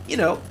 Right. you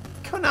know,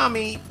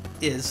 Konami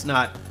is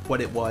not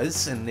what it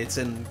was, and it's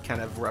in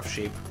kind of rough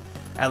shape,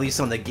 at least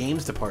on the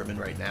games department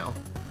right now.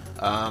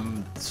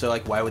 So,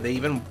 like, why would they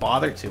even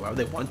bother to? Why would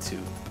they want to?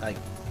 Like,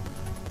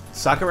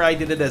 Sakurai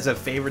did it as a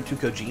favor to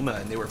Kojima,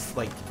 and they were,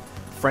 like,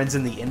 friends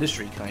in the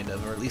industry, kind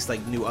of, or at least,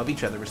 like, knew of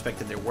each other,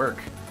 respected their work.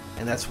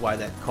 And that's why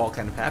that call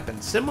kind of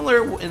happened.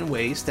 Similar in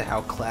ways to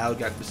how Cloud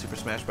got into Super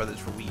Smash Bros.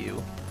 For Wii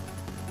U.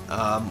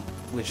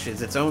 Which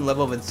is its own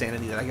level of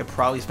insanity that I could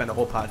probably spend a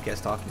whole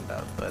podcast talking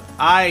about. But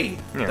I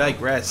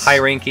digress.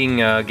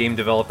 High-ranking game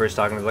developers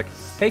talking like,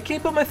 "Hey, can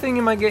you put my thing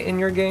in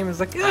your game?" It's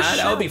like, "Yeah,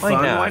 that would be fun.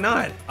 Why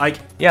not?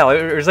 Yeah,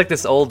 there's like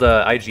this old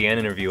IGN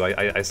interview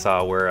I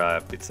saw where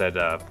it said,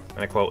 and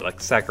I quote,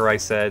 like, Sakurai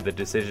said the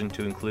decision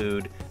to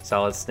include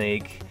Solid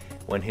Snake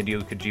when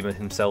Hideo Kojima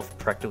himself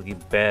practically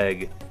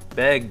begged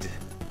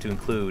to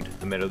include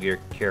the Metal Gear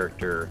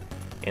character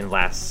in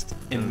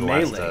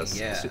Melee,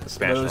 Smash.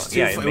 It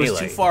was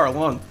too far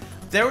along.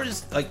 There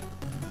was, like,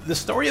 the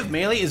story of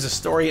Melee is a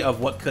story of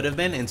what could have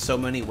been in so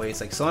many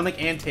ways. Like,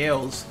 Sonic and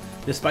Tails,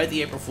 despite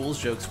the April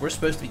Fool's jokes, were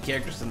supposed to be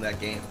characters in that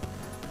game.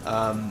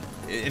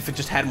 If it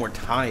just had more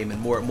time and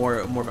more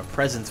of a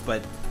presence,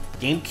 but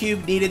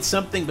GameCube needed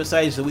something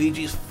besides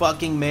Luigi's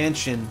fucking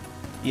mansion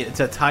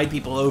to tide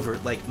people over.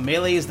 Like,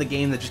 Melee is the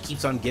game that just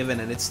keeps on giving,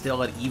 and it's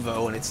still at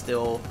EVO, and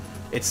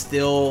it's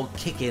still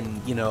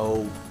kicking, you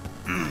know,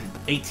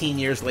 18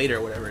 years later,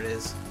 or whatever it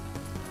is.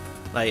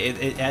 Like,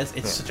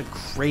 it's such a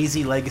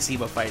crazy legacy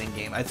of a fighting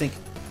game. I think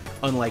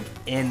unlike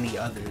any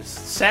others.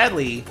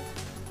 Sadly,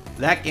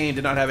 that game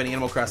did not have any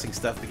Animal Crossing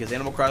stuff because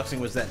Animal Crossing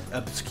was that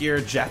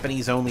obscure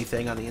Japanese-only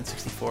thing on the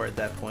N64 at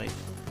that point.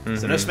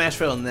 So no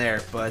Smashville in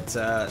there, but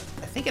I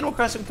think Animal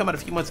Crossing would come out a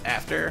few months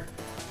after.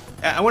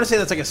 I want to say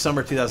that's like a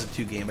summer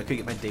 2002 game. I could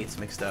get my dates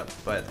mixed up,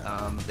 but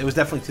it was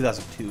definitely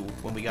 2002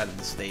 when we got into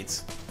the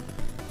States.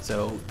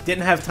 So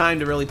didn't have time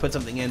to really put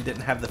something in,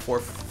 didn't have the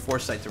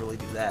foresight to really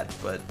do that,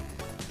 but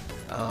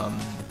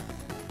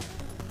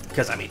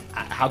because I mean,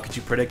 how could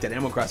you predict that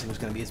Animal Crossing was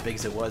going to be as big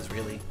as it was?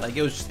 Really, like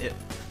it was,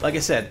 like I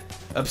said,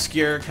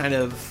 obscure kind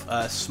of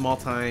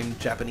small-time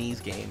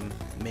Japanese game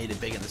made it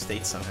big in the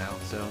States somehow.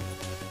 So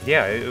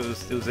yeah, it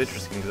was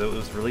interesting because it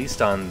was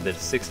released on the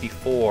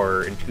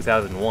 64 in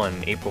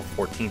 2001, April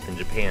 14th in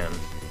Japan.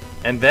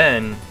 And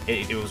then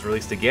it was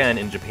released again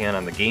in Japan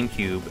on the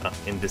GameCube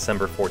in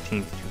December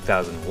 14th,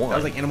 2001. That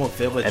was like Animal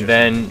Village. And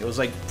then it was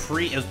like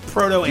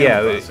proto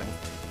Animal Crossing.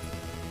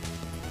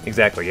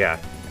 Exactly, yeah.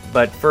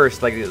 But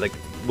first, like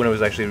when it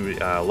was actually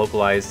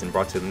localized and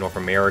brought to North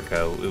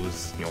America, it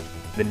was, you know,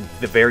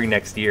 the very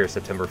next year,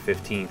 September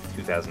 15th,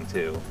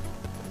 2002.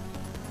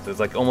 So it's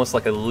like almost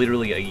like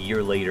literally a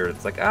year later.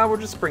 It's like, we're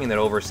just bringing that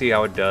over, see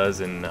how it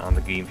does, and on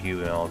the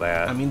GameCube and all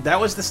that. I mean, that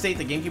was the state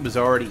the GameCube was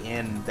already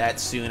in that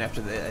soon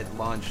after it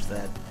launched.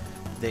 That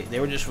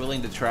they were just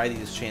willing to try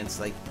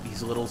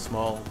these little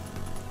small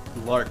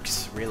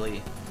larks,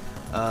 really,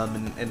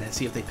 and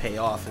see if they pay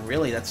off. And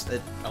really, that's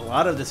a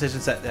lot of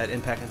decisions that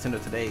impact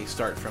Nintendo today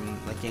start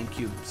from like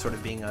GameCube sort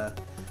of being a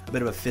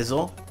bit of a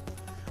fizzle,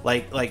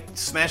 like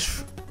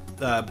Smash.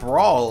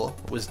 Brawl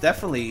was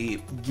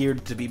definitely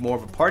geared to be more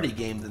of a party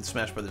game than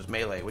Smash Brothers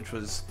Melee, which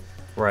was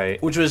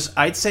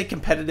I'd say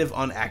competitive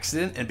on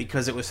accident and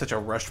because it was such a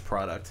rushed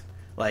product.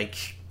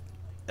 Like,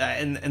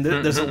 and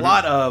there's a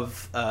lot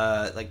of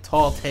like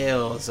tall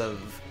tales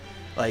of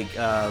like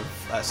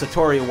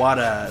Satoru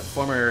Iwata,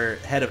 former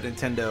head of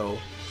Nintendo,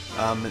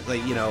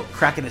 like, you know,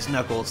 cracking his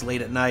knuckles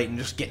late at night and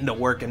just getting to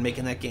work and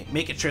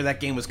making sure that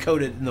game was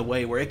coded in the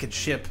way where it could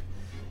ship.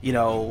 You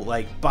know,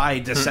 like by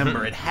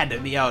December, it had to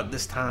be out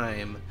this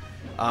time.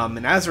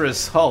 And as a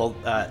result,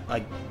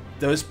 like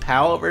those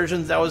PAL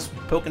versions that I was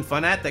poking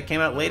fun at that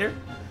came out later,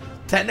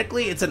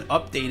 technically it's an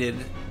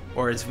updated,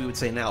 or as we would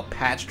say now,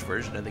 patched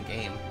version of the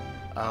game.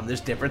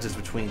 There's differences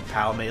between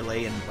PAL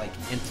Melee and like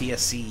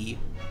NTSC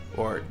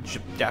or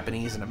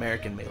Japanese and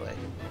American Melee.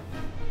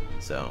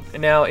 So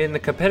now in the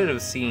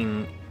competitive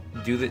scene,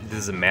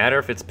 does it matter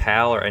if it's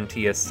PAL or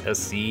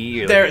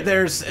NTSC?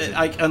 There's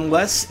like,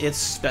 unless it's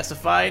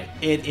specified,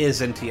 it is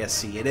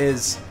NTSC. It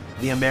is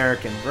the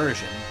American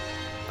version.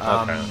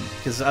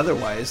 Because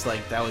otherwise,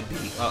 like, that would be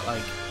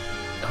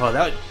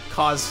that would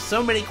cause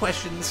so many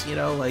questions. You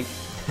know, like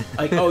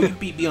oh, you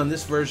beat me on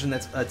this version.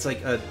 That's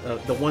like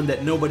the one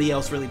that nobody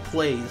else really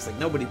plays. Like,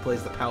 nobody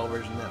plays the PAL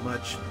version that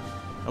much,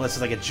 unless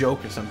it's like a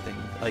joke or something.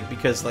 Like,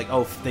 because like,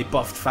 oh, they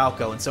buffed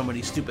Falco in so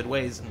many stupid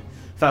ways, and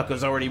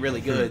Falco's already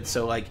really good,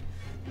 so like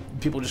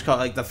people just call it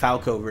like the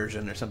Falco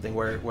version or something,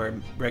 where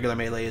regular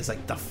Melee is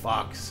like the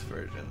Fox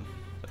version.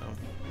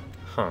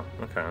 So.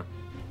 Okay.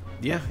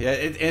 Yeah,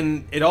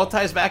 and it all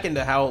ties back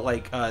into how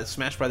like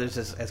Smash Brothers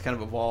has kind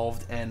of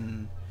evolved,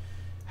 and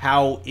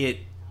how it.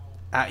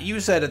 You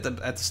said at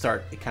the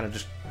start, it kind of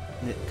just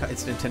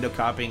it's Nintendo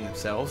copying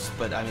themselves,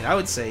 but I mean, I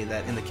would say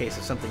that in the case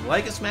of something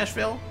like a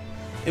Smashville,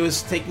 it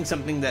was taking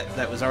something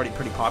that was already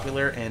pretty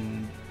popular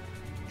and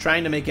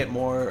trying to make it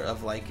more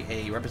of like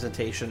a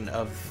representation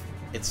of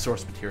its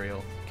source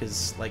material.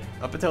 Because, like,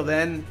 up until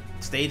then,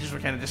 stages were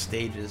kind of just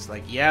stages.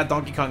 Like, yeah,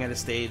 Donkey Kong had a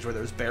stage where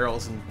there was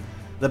barrels and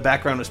the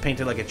background was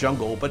painted like a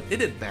jungle, but it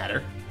didn't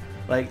matter.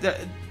 Like,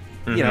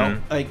 you know,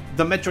 like,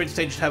 the Metroid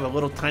stage should have a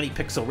little tiny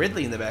pixel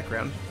Ridley in the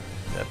background.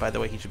 By the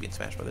way, he should be in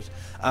Smash Brothers.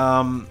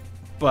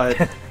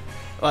 But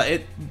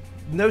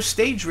no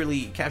stage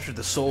really captured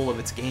the soul of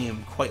its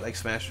game quite like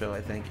Smashville,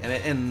 I think.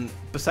 And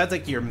besides,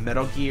 like, your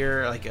Metal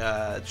Gear, like,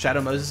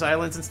 Shadow Moses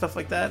Islands and stuff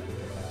like that,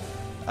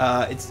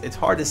 it's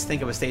hard to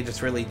think of a stage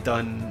that's really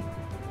done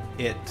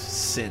it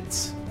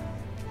since.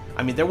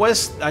 I mean, there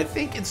was, I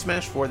think in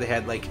Smash 4 they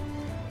had, like,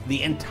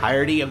 the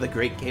entirety of the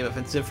Great Game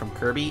Offensive from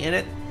Kirby in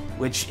it,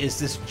 which is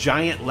this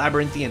giant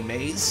labyrinthian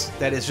maze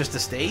that is just a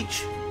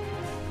stage.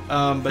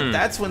 But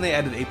that's when they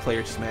added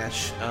 8-player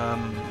Smash.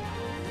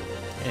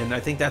 And I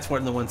think that's one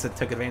of the ones that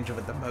took advantage of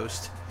it the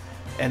most.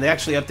 And they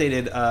actually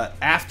updated,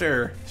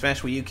 after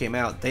Smash Wii U came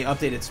out, they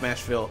updated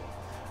Smashville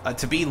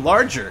to be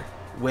larger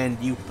when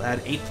you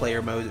had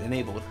 8-player mode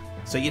enabled.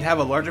 So you'd have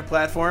a larger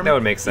platform. That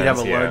would make sense. You'd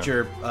have a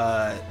larger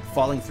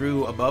falling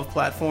through above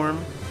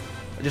platform,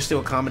 just to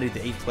accommodate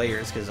the 8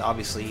 players. Because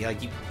obviously, like,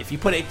 if you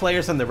put 8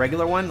 players on the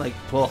regular one, like,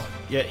 well,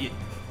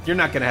 you're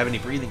not going to have any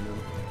breathing room.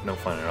 No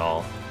fun at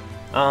all.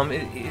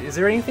 Is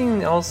there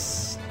anything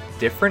else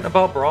different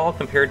about Brawl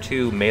compared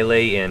to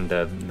Melee and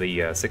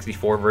the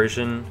 64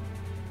 version?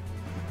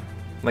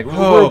 Like,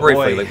 real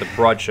briefly, like the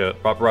broad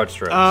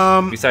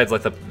strokes. Besides,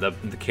 like,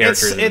 the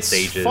characters and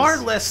stages. It's far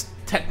less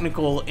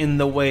technical in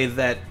the way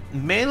that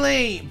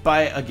Melee,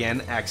 by,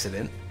 again,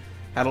 accident,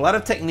 had a lot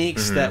of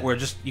techniques that were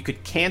just, you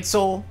could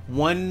cancel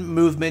one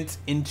movement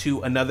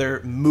into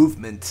another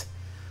movement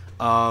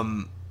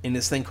in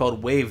this thing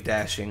called wave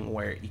dashing,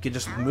 where you could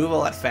just move a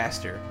lot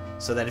faster.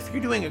 So that if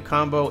you're doing a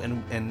combo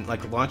and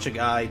like launch a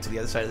guy to the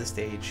other side of the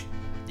stage,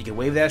 you can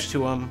wave dash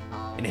to him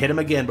and hit him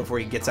again before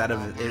he gets out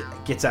of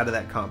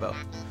that combo.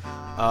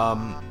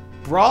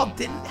 Brawl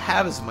didn't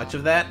have as much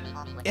of that.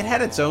 It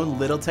had its own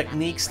little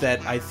techniques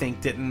that I think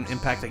didn't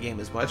impact the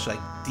game as much, like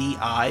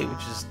DI,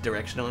 which is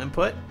directional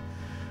input.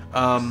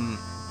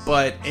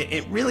 But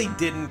it really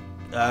didn't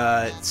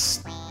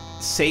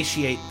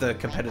satiate the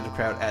competitive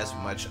crowd as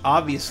much.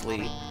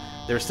 Obviously,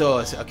 there's still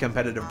a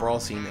competitive Brawl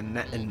scene,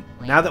 and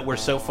now that we're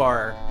so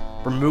far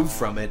removed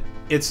from it,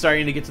 it's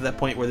starting to get to that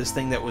point where this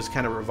thing that was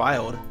kind of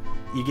reviled,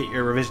 you get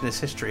your revisionist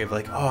history of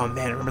like, oh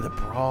man, remember the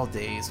Brawl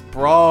days,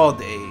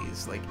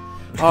 like,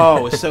 oh,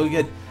 it was so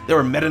good. There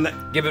were Meta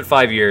Knight. Give it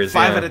 5 years.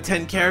 5 out of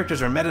 10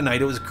 characters are Meta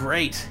Knight. It was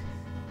great.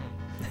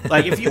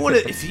 Like, if you want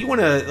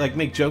to like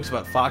make jokes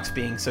about Fox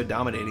being so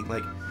dominating,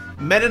 like,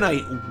 Meta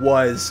Knight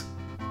was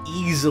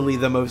easily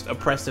the most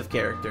oppressive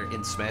character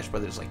in Smash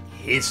Brothers, like,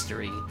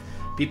 history.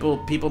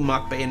 People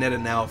mock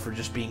Bayonetta now for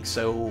just being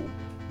so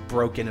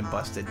broken and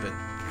busted, but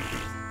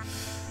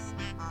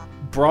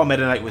Brawl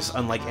Meta Knight was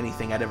unlike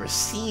anything I'd ever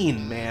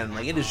seen, man.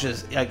 Like, it is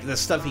just, like, the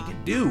stuff he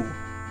could do.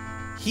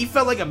 He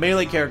felt like a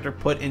Melee character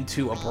put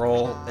into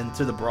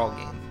the Brawl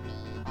game.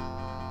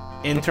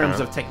 In terms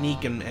of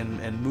technique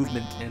and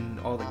movement and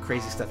all the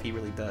crazy stuff he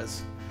really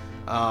does.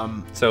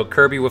 So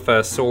Kirby with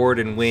a sword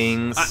and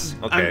wings.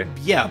 Okay.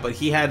 Yeah, but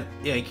he had,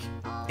 like,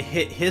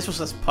 his was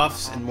less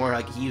puffs and more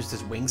like he used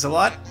his wings a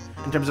lot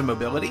in terms of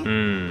mobility.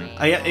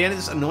 He had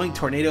this annoying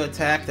tornado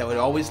attack that would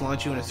always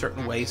launch you in a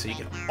certain way, so you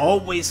could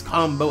always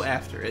combo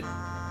after it.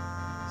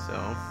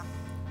 So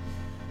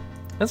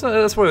that's what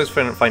I was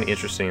finding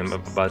interesting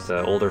about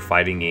older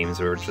fighting games,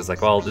 where it's just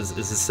like, well, this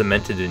is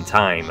cemented in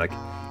time. Like,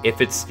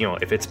 if it's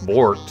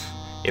borked,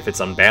 if it's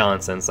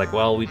unbalanced, then it's like,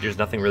 well, there's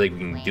nothing really we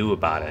can do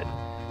about it.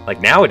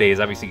 Like, nowadays,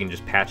 obviously, you can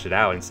just patch it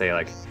out and say,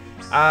 like,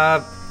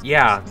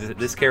 yeah,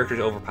 this character's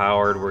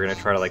overpowered, we're gonna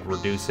try to, like,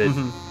 reduce it,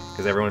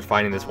 because everyone's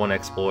finding this one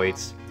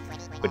exploit.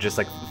 But just,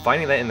 like,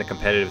 finding that in the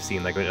competitive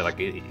scene,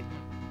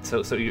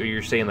 so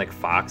you're saying, like,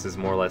 Fox is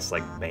more or less,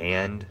 like,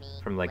 banned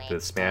from, like, the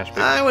Smash?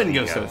 I wouldn't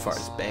go so far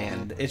as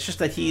banned. It's just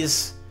that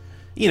he's,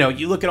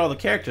 you look at all the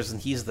characters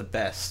and he's the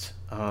best.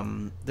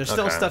 There's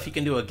still stuff you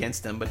can do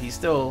against him, but he's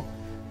still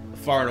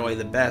far and away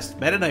the best.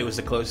 Meta Knight was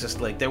the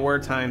closest. Like, there were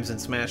times in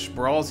Smash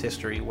Brawl's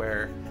history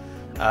where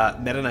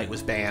Meta Knight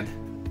was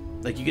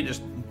banned. Like, you could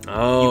just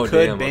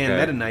ban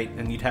Meta Knight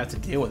and you'd have to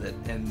deal with it.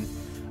 And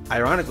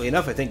ironically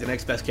enough, I think the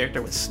next best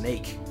character was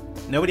Snake.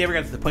 Nobody ever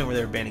got to the point where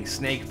they were banning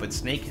Snake, but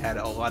Snake had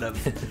a lot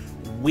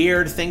of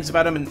weird things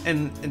about him,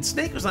 and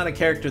Snake was not a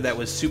character that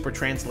was super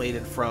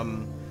translated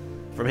from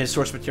his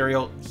source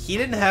material. He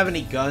didn't have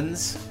any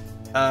guns.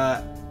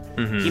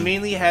 He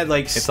mainly had,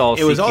 like, it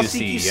was all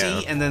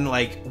CQC, and then,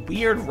 like,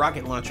 weird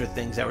rocket launcher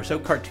things that were so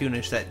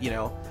cartoonish that,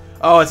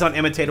 it's not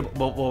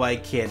imitatable by a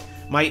kid.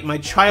 My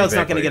child's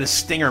not going to get a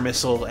Stinger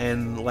missile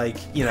and, like,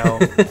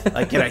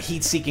 like, get a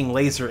heat-seeking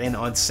laser in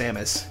on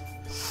Samus.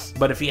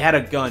 But if he had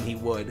a gun, he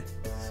would.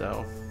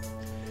 So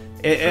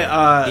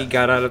he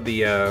got out of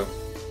the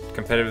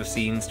competitive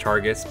scene's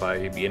targets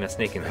by being a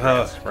Snake in the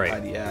past, right?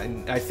 God, yeah,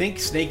 and I think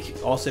Snake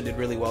also did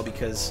really well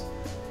because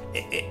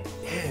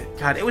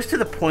it was to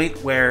the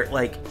point where,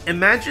 like,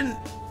 imagine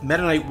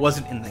Meta Knight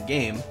wasn't in the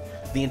game,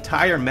 the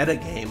entire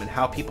metagame and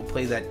how people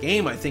play that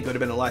game, I think would have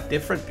been a lot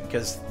different,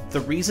 because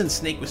the reason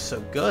Snake was so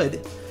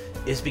good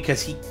is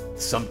because he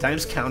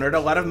sometimes countered a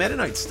lot of Meta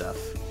Knight stuff.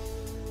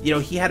 You know,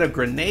 he had a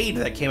grenade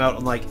that came out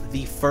on like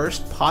the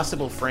first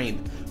possible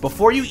frame.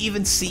 Before you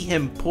even see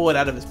him pull it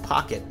out of his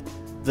pocket,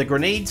 the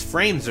grenade's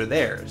frames are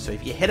there. So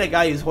if you hit a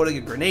guy who's holding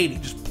a grenade, he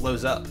just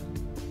blows up.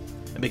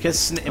 And because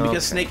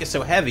Snake is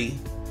so heavy,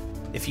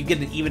 if you get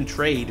an even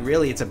trade,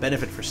 really it's a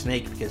benefit for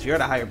Snake, because you're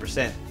at a higher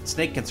percent.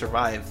 Snake can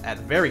survive at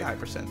very high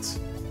percents.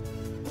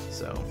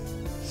 So,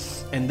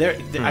 and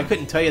I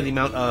couldn't tell you the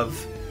amount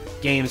of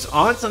games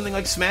on something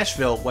like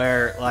Smashville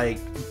where like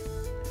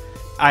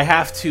I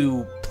have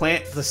to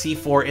plant the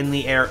C4 in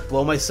the air,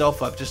 blow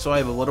myself up just so I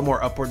have a little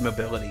more upward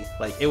mobility.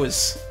 Like, it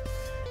was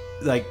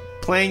like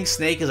playing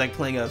Snake is like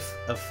playing a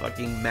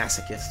fucking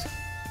masochist.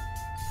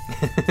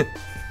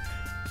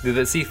 Did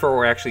the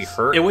C4 actually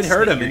hurt? It would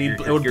hurt Snake, him, and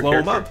it your would blow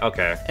him character? up.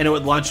 Okay. And it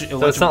would launch.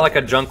 So it's not like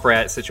a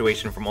Junkrat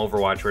situation from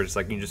Overwatch where it's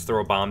like you just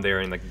throw a bomb there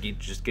and like you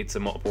just get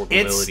some upward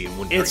mobility and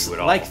wouldn't hurt you at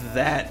all. It's like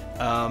that,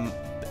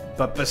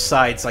 but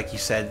besides, like you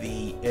said,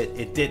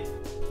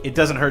 it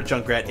doesn't hurt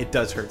Junkrat. It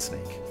does hurt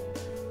Snake.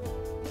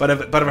 But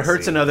if it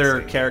hurts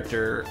another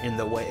character in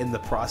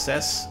the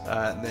process,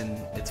 then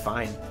it's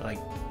fine. Like,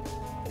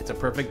 it's a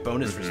perfect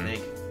bonus for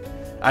Snake.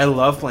 I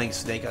love playing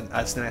Snake on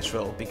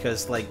Smashville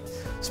because, like,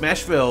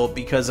 Smashville,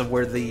 because of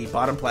where the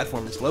bottom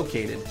platform is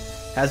located,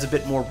 has a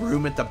bit more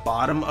room at the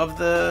bottom of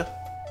the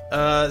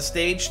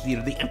stage, you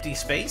know, the empty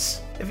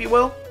space, if you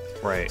will.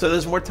 Right. So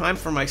there's more time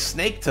for my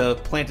Snake to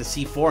plant a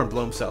C4 and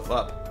blow himself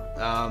up.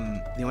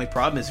 The only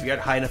problem is if you're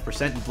at high enough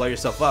percent and blow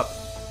yourself up,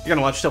 you're going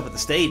to launch yourself at the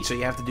stage, so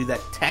you have to do that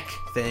tech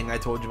thing I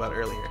told you about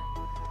earlier.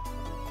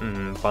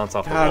 Bounce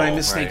off the God, wall. I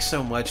miss Snake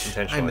so much.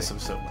 I miss him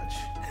so much.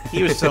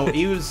 He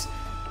was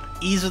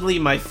easily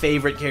my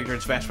favorite character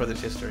in Smash Brothers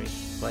history.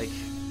 Like,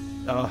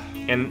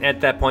 And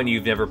at that point,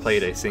 you've never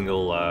played a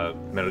single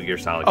Metal Gear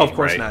Solid game, of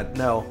course right? not.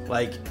 No,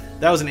 like,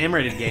 that was an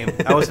M-rated game.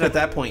 I wasn't at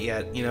that point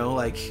yet. You know,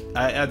 like,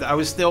 I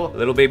was still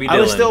Little baby Dylan. I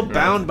was still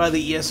bound by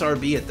the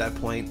ESRB at that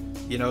point.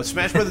 You know,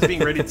 Smash Brothers being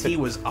rated T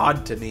was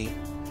odd to me,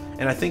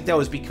 and I think that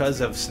was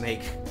because of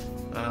Snake,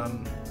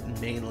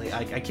 mainly.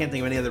 I can't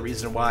think of any other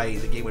reason why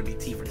the game would be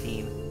T for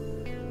teen.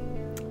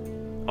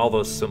 All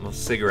those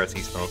cigarettes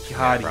he smoked.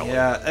 God, probably.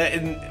 yeah.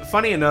 And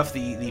funny enough,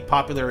 the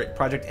popular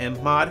Project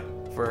M mod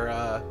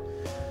for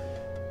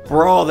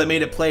Brawl that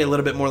made it play a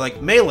little bit more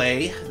like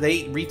Melee,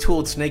 they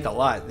retooled Snake a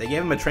lot. They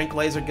gave him a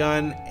tranquilizer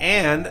gun,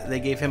 and they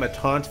gave him a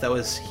taunt that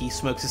was he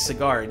smokes a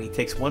cigar and he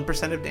takes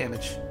 1% of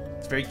damage.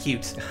 It's very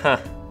cute.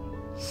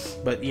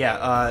 But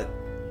yeah,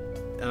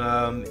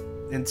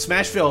 in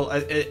Smashville,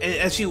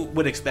 as you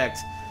would expect,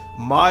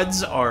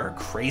 mods are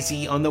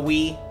crazy on the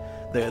Wii.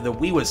 The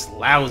Wii was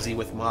lousy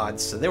with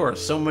mods, so there were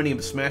so many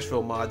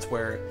Smashville mods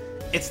where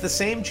it's the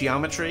same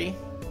geometry,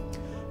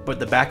 but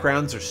the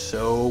backgrounds are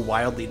so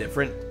wildly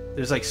different.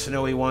 There's like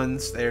snowy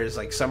ones, there's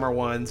like summer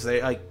ones.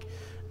 They like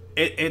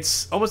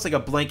it's almost like a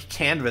blank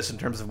canvas in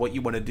terms of what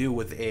you want to do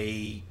with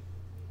a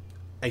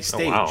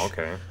stage. Oh, wow,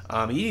 okay.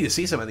 You need to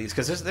see some of these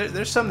because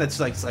there's some that's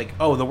like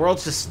oh, the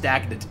world's just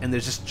stagnant and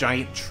there's just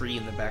giant tree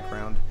in the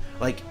background.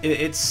 Like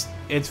it's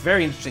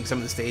very interesting, some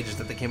of the stages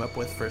that they came up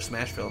with for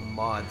Smashville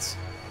mods.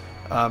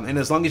 And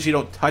as long as you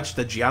don't touch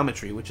the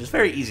geometry, which is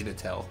very easy to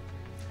tell,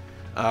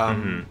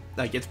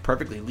 like, it's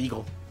perfectly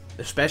legal,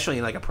 especially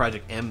in like a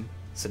Project M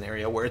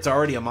scenario where it's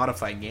already a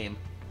modified game.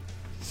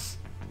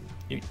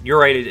 You're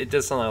right. It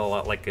does sound a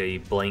lot like a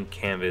blank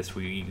canvas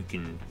where you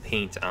can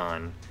paint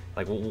on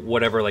like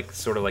whatever, like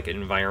sort of like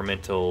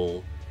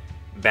environmental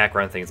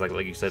background things, like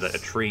you said, a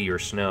tree or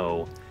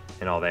snow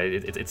and all that.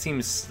 It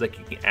seems like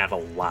you can add a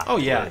lot. Oh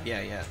yeah, to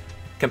it. yeah.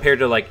 Compared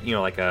to like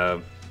like a.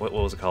 What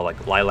was it called?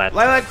 Like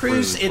Lilac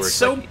Cruise. It's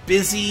so like,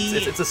 busy.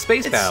 It's a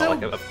space battle. So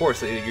like, of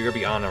course, you're gonna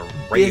be on a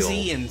rail.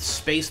 Busy and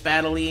space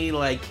battle-y.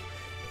 Like,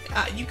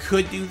 you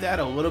could do that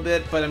a little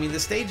bit, but I mean,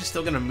 the stage is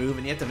still gonna move,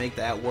 and you have to make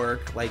that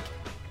work. Like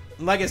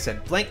I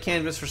said, blank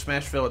canvas for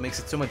Smashville. It makes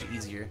it so much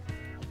easier.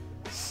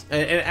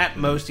 And at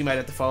most, you might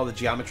have to follow the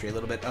geometry a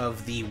little bit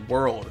of the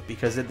world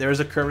because there's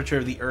a curvature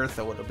of the Earth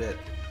a little bit.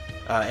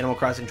 Animal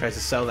Crossing tries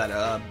to sell that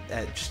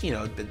at just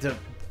to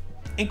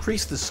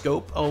increase the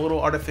scope a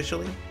little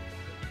artificially.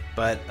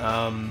 But,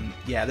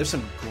 yeah, there's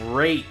some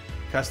great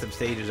custom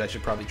stages I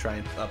should probably try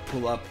and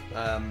pull up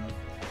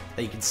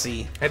that you can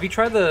see. Have you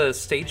tried the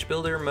stage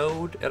builder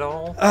mode at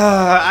all?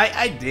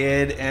 I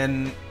did,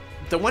 and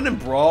the one in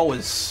Brawl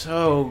was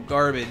so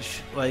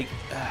garbage. Like,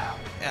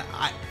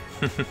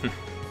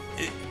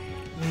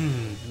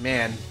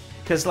 man.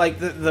 Because, like,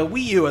 the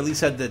Wii U at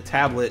least had the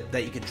tablet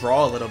that you could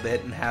draw a little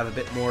bit and have a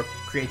bit more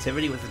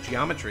creativity with the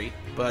geometry.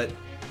 But,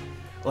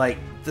 like,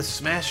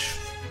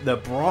 the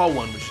Brawl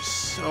one was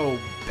just so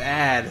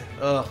bad.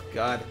 Oh,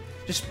 God.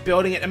 Just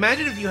building it.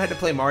 Imagine if you had to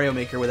play Mario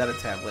Maker without a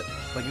tablet.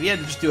 Like, if you had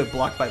to just do it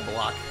block by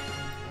block.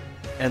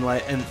 And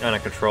on a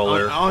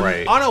controller,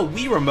 right. On a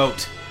Wii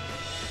remote.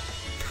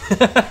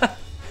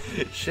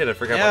 Shit, I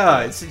forgot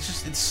about that. Yeah,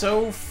 it's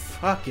so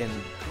fucking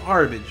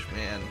garbage,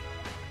 man.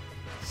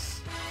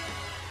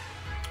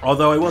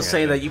 Although I will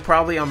say that you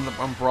probably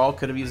on Brawl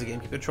could have used a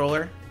GameCube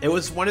controller. It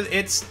was one of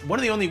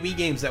the only Wii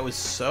games that was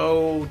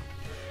so.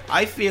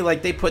 I feel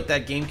like they put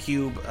that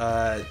GameCube,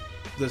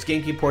 those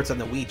GameCube ports on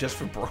the Wii just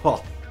for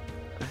Brawl,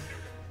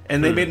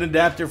 and they made an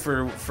adapter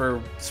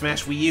for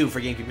Smash Wii U for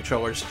GameCube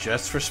controllers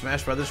just for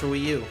Smash Brothers for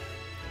Wii U.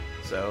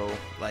 So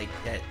like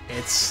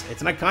it's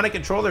an iconic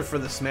controller for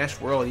the Smash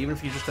world, even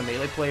if you're just a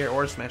Melee player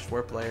or a Smash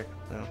 4 player.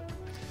 So.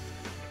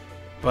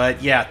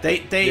 But yeah,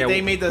 they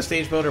made the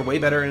stage builder way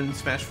better in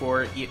Smash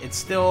 4. It's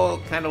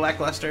still kind of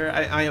lackluster,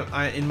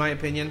 I in my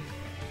opinion.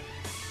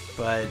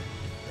 But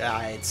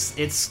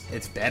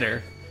it's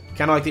better.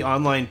 Kind of like the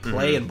online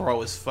play in Brawl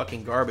was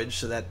fucking garbage.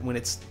 So that when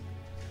it's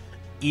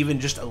even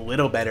just a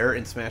little better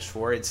in Smash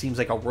 4, it seems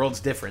like a world's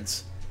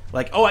difference.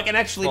 Like, oh, I can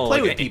actually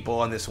play with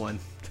people on this one.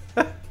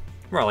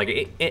 Well,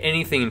 like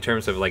anything in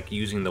terms of like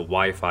using the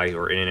Wi-Fi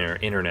or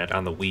internet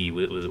on the Wii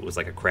was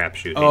like a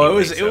crapshoot. Oh,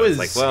 anyway, it was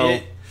like,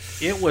 well,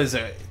 it was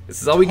a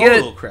this is all we get.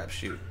 Total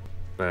crapshoot.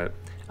 But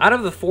out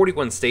of the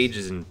 41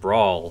 stages in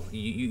Brawl,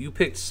 you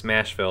picked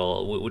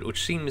Smashville,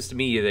 which seems to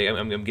me that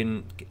I'm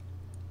getting.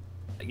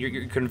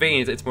 You're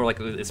conveying it's more like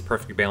it's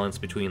perfect balance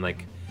between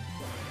like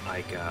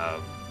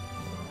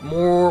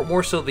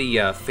more so the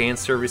fan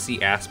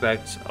servicey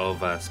aspect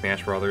of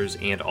Smash Brothers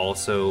and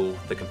also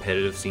the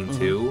competitive scene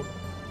too.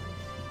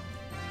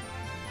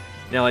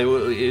 Now, like,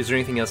 is there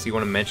anything else you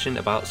want to mention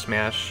about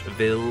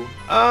Smashville?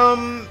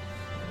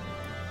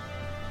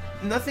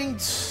 Nothing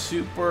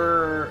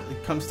super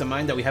comes to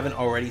mind that we haven't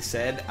already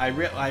said. I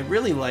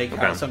really like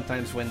how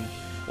sometimes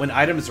when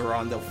items are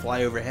on, they'll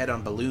fly overhead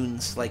on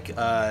balloons. Like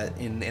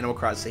in Animal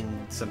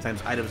Crossing,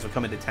 sometimes items will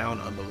come into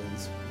town on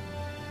balloons.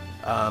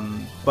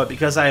 But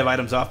because I have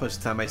items off most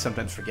of the time, I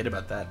sometimes forget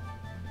about that.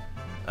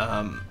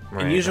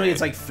 And usually it's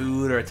like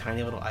food or a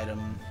tiny little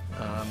item.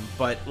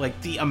 But like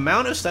the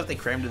amount of stuff they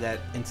crammed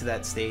into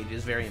that stage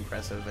is very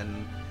impressive,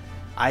 and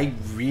I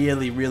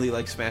really, really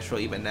like Smashville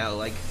even now.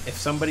 Like if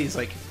somebody's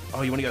like,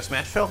 "Oh, you want to go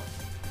Smashville?"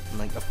 I'm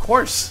like, "Of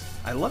course,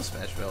 I love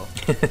Smashville."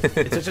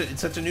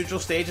 It's such a neutral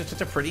stage. It's such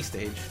a pretty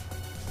stage.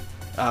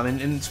 And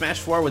in Smash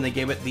 4, when they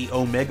gave it the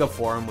Omega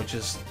form, which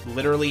is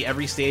literally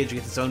every stage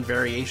gets its own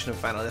variation of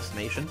Final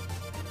Destination.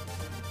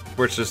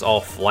 Where it's just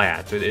all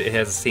flat. It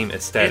has the same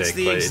aesthetic. It's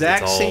the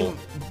exact same.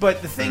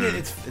 But the thing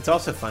is, it's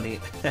also funny.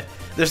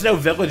 There's no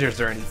villagers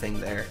or anything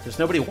there. There's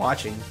nobody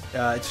watching.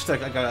 It's just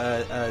like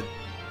a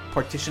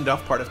partitioned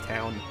off part of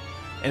town,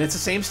 and it's the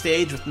same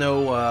stage with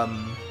no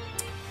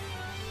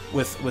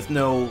with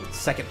no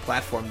second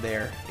platform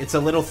there. It's a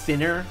little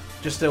thinner,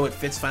 just so it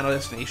fits Final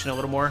Destination a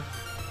little more.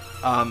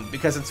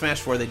 Because in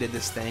Smash 4 they did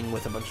this thing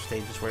with a bunch of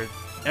stages where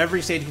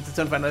every stage gets its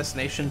own Final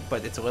Destination,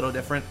 but it's a little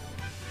different.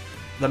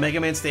 The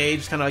Mega Man stage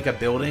is kind of like a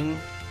building,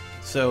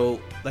 so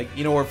like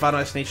you know where Final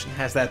Destination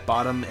has that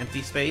bottom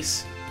empty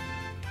space.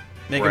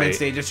 Mega Man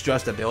stage, it's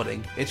just a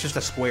building. It's just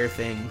a square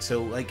thing.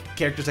 So like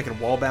characters that can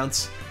wall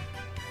bounce,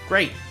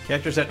 great.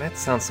 Characters that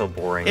sounds so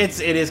boring. It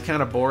is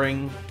kind of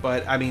boring,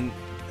 but I mean,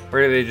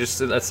 where they just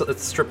let's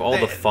strip all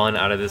the fun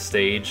out of this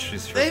stage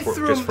just for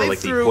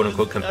the quote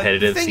unquote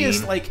competitive scene. The thing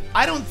is, like,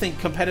 I don't think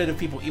competitive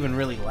people even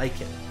really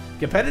like it.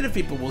 Competitive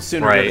people will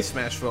sooner go to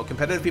Smashville.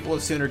 Competitive people will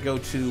sooner go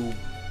to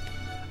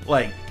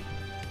like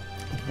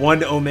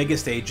one Omega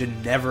stage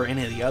and never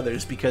any of the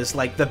others, because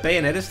like the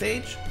Bayonetta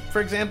stage, for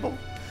example,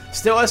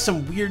 still has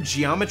some weird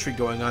geometry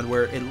going on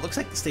where it looks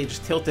like the stage is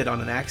tilted on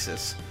an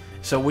axis.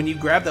 So when you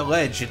grab the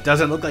ledge, it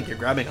doesn't look like you're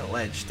grabbing a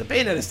ledge. The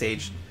Bayonetta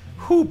stage,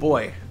 whoo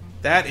boy,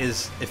 that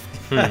is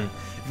if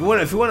you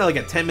want like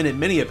a 10-minute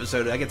mini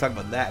episode, I can talk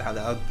about that.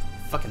 How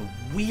fucking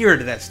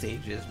weird that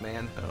stage is,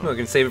 man. Oh. We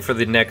can save it for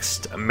the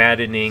next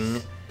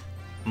maddening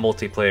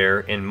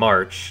multiplayer in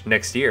March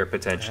next year,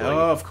 potentially.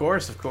 Oh, of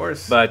course.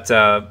 But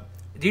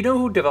do you know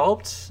who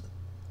developed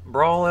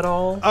Brawl at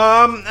all?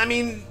 I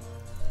mean,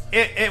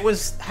 it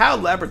was HAL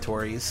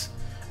Laboratories,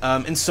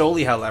 and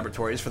solely HAL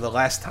Laboratories for the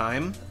last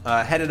time,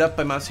 headed up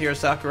by Masahiro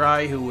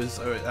Sakurai, who was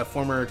a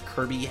former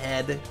Kirby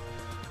head.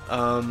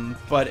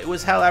 But it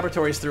was HAL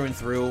Laboratories through and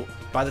through.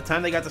 By the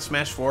time they got to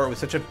Smash 4, it was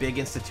such a big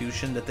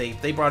institution that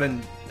they brought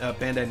in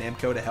Bandai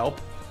Namco to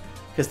help,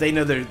 because they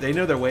know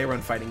their way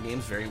around fighting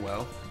games very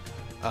well.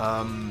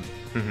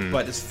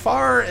 But as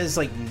far as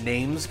like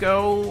names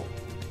go,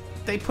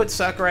 they put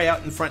Sakurai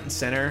out in front and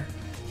center.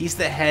 He's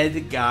the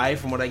head guy,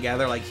 from what I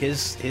gather. Like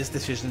his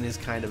decision is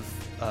kind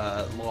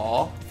of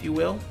law, if you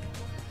will.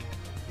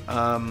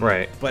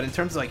 Right. But in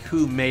terms of like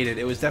who made it,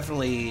 it was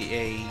definitely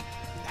a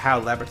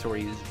HAL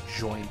Laboratories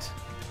joint.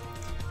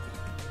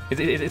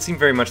 It seemed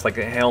very much like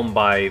a helm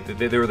by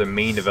they were the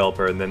main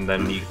developer, and then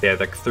they had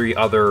like 3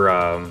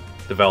 other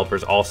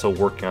developers also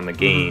working on the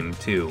game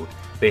too.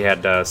 They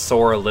had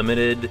Sora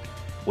Limited,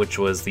 which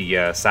was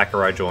the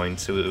Sakurai joint,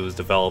 so it was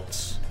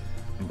developed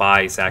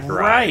by Sakurai.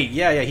 Right?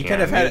 Yeah. He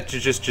kind of had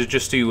just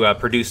to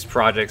produce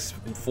projects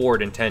for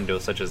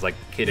Nintendo, such as like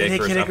Kid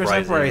Icarus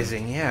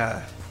Uprising.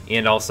 Yeah.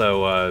 And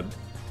also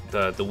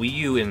the Wii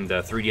U and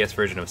the 3DS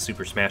version of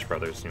Super Smash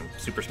Brothers,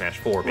 Super Smash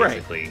 4,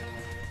 basically. Right.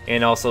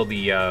 And also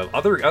the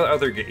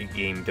other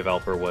game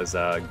developer was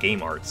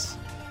Game Arts.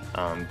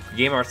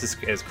 Game Arts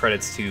has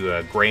credits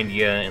to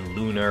Grandia and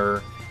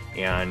Lunar,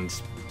 and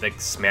like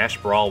Smash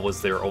Brawl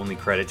was their only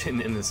credit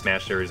in the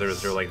Smash series.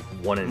 They're like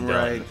one and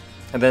done. Right.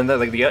 And then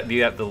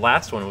the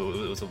last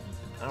one was I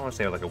don't want to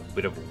say like a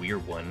bit of a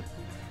weird one,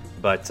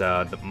 but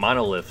the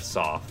Monolith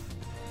Soft,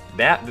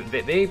 that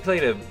they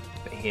played a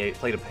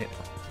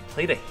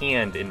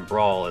hand in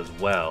Brawl as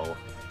well,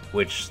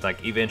 which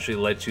like eventually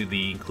led to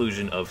the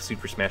inclusion of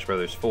Super Smash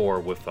Bros. 4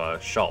 with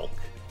Shulk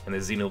and the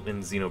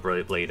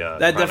Xenoblade.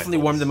 That definitely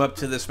warmed them up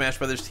to the Smash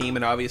Brothers team,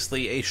 and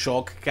obviously a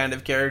Shulk kind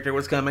of character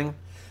was coming.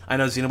 I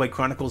know Xenoblade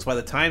Chronicles, by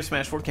the time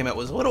Smash 4 came out,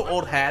 was a little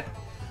old hat,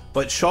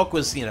 but Shulk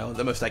was,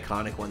 the most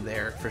iconic one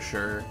there, for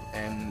sure.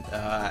 And,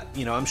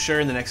 I'm sure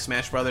in the next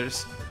Smash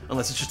Brothers,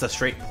 unless it's just a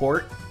straight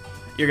port,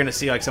 you're going to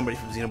see, like, somebody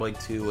from Xenoblade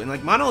 2. And,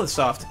 like, Monolith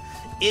Soft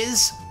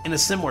is in a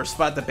similar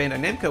spot that Bandai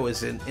Namco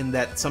is in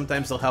that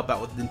sometimes they'll help out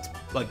with,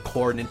 like,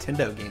 core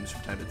Nintendo games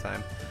from time to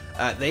time.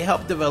 They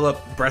helped develop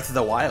Breath of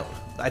the Wild.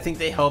 I think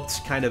they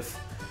helped kind of,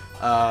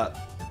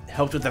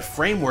 helped with the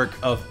framework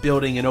of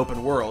building an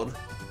open world,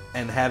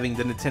 and having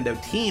the Nintendo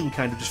team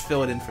kind of just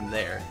fill it in from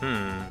there.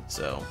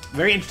 So,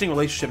 very interesting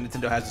relationship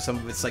Nintendo has with some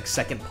of its like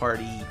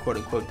second-party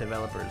quote-unquote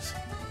developers.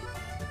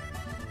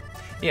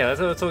 Yeah, that's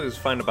what's always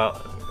fun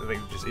about, like,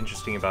 just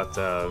interesting about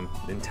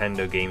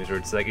Nintendo games, where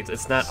it's like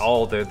it's not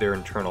all their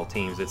internal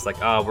teams. It's like,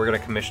 we're gonna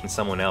commission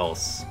someone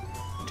else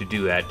to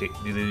do that, to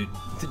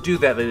do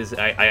that is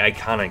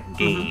iconic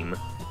game.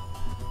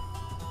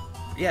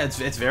 Yeah, it's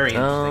very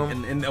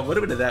interesting, and a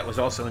little bit of that was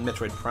also in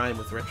Metroid Prime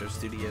with Retro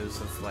Studios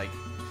of like,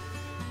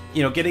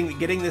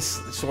 getting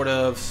this sort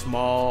of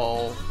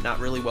small, not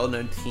really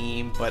well-known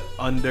team, but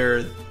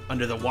under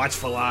the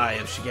watchful eye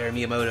of Shigeru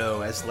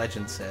Miyamoto, as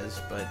legend says.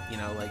 But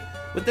like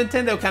with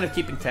Nintendo kind of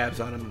keeping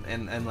tabs on them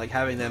and like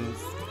having them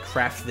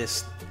craft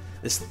this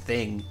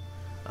thing.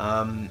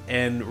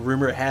 And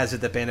rumor has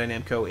it that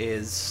Bandai Namco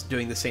is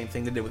doing the same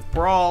thing they did with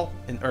Brawl,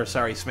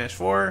 Smash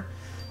 4,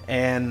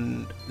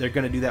 and they're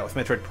going to do that with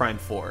Metroid Prime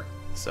 4.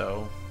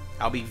 So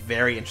I'll be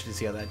very interested to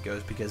see how that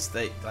goes, because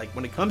they, like,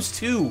 when it comes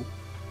to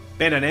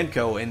Bandai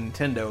Namco and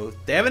Nintendo,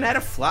 they haven't had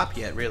a flop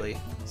yet, really.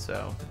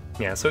 So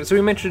yeah, so we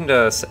mentioned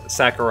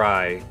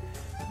Sakurai,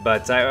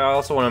 but I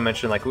also want to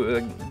mention like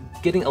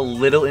getting a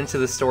little into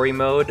the story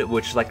mode,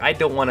 which like I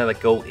don't want to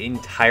like go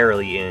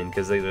entirely in,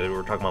 because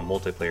we're talking about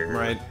multiplayer here.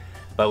 Right.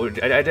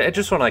 But I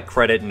just want to like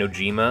credit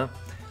Nojima.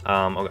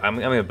 I'm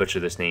gonna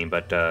butcher this name,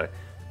 but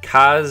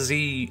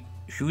Kazuhiji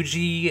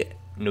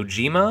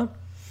Nojima.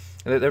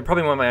 There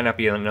probably might not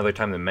be another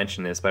time to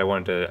mention this, but I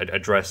wanted to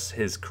address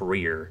his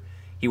career.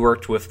 He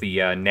worked with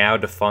the now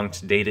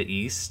defunct Data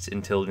East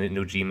until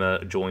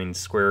Nojima joined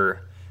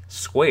Square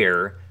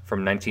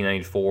from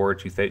 1994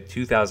 to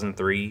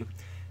 2003.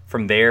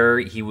 From there,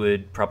 he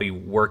would probably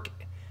work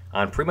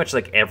on pretty much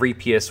like every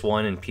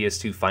PS1 and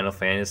PS2 Final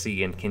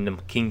Fantasy and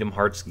Kingdom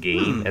Hearts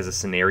game as a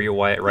scenario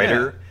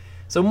writer. Yeah.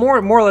 So more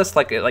or less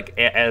like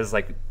as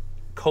like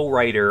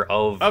co-writer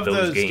of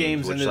those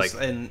games, which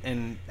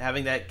and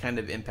having that kind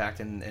of impact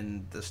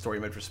in the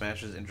story mode for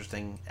Smash is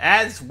interesting.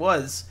 As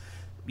was,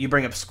 you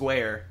bring up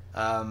Square.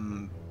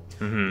 Nobuo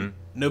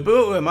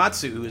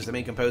Uematsu, who is the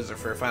main composer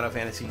for Final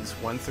Fantasies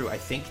 1 through I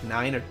think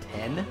 9 or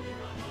 10,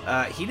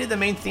 he did the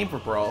main theme for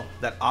Brawl,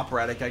 that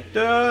operatic like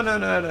da na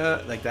na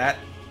na, like that.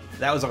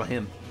 That was all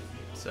him.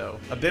 So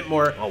a bit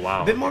more. Oh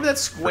wow! A bit more of that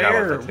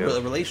Square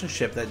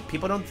relationship that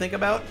people don't think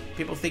about.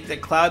 People think that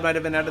Cloud might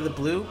have been out of the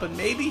blue, but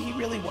maybe he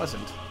really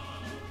wasn't.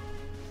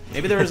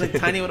 Maybe there was like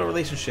tiny little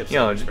relationships.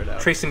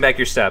 Tracing back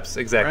your steps,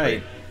 exactly.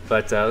 Right.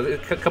 But a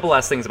couple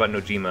last things about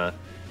Nojima.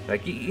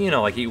 Like,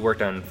 like he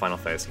worked on Final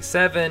Fantasy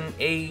 7,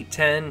 8,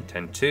 10,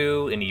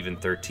 10-2, and even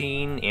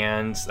 13.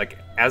 And like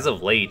as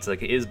of late, like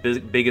his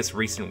biggest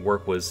recent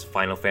work was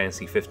Final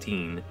Fantasy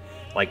 15.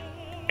 Like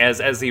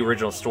as the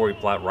original story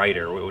plot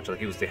writer, which like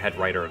he was the head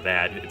writer of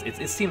that.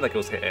 It seemed like it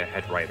was a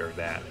head writer of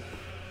that.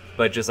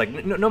 But just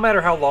like no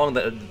matter how long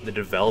the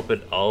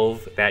development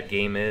of that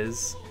game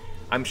is,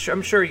 I'm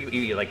sure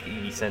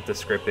he sent the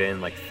script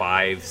in like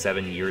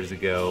 5-7 years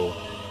ago.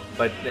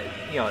 But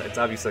it's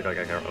obviously like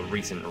a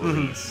recent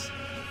release.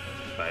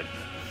 But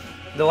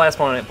the last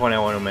point I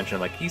want to mention,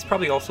 like he's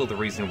probably also the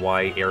reason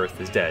why Aerith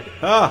is dead.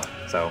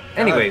 So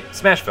anyway,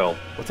 Smashville.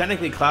 Well,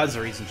 technically Cloud's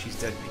the reason she's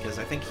dead, because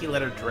I think he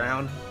let her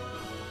drown.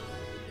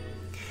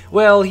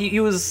 Well, he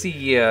was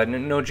the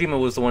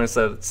Nojima was the one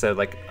who said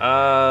like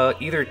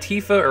either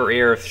Tifa or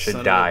Aerith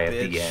should die at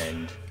the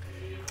end.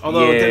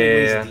 Although it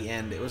didn't was at the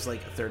end, it was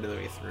like a third of the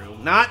way through.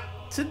 Not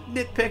to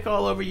nitpick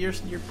all over your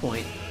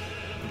point.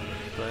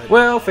 But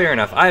well, fair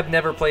enough. I've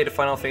never played a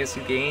Final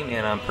Fantasy game,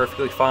 and I'm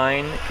perfectly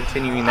fine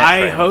continuing that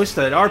trend. I host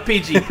an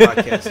RPG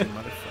podcast, you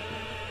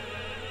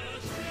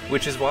motherfucker.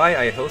 Which is why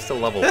I host a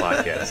level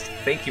podcast.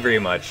 Thank you very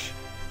much.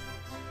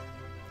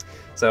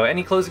 So,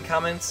 any closing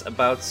comments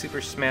about Super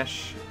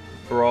Smash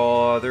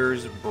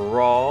Brothers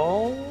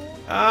Brawl?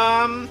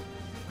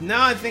 No,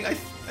 I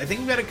think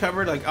we got it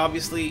covered. Like,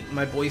 obviously,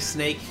 my boy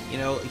Snake,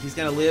 he's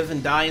gonna live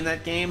and die in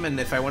that game, and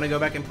if I want to go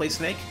back and play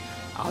Snake,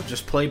 I'll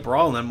just play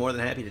Brawl, and I'm more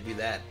than happy to do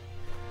that.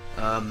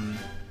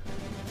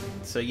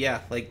 So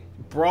yeah, like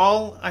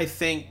Brawl, I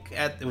think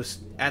it was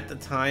at the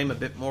time a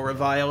bit more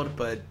reviled,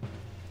 but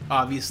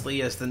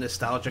obviously as the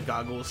nostalgia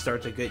goggles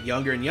start to get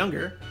younger and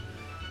younger,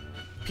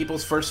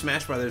 people's first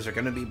Smash Brothers are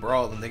going to be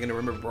Brawl, and they're going to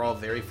remember Brawl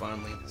very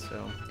fondly.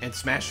 So, and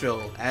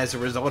Smashville as a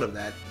result of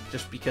that,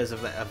 just because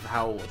of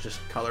how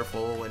just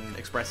colorful and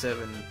expressive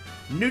and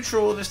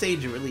neutral of a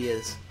stage it really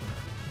is.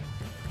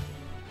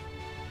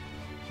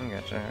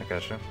 I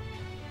gotcha.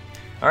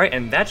 Alright,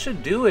 and that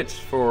should do it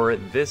for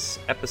this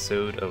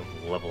episode of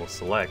Level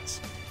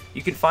Select.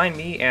 You can find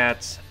me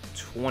at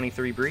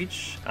 23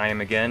 Breach. I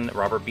am again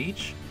Robert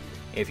Beach,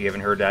 if you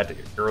haven't heard that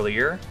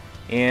earlier.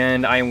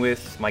 And I'm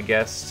with my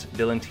guest,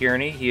 Dylan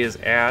Tierney. He is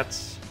at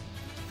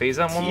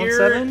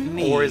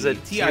Phazon117? Or is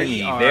it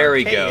Tierney? There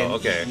we go,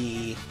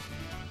 okay.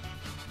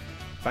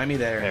 Find me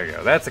there. There you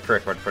go. That's the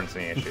correct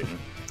pronunciation.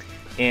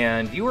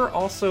 And you are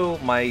also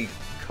my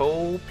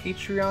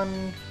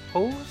co-Patreon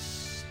host?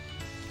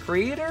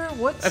 Creator?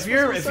 If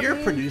you're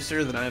a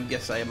producer, then I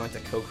guess I am like the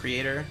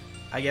co-creator,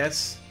 I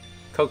guess.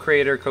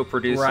 Co-creator,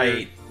 co-producer.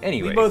 Right.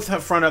 Anyway. We both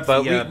have front up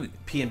the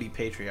PNB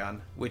Patreon,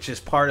 which is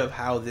part of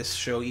how this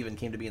show even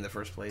came to be in the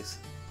first place.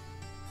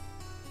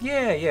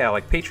 Yeah,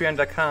 like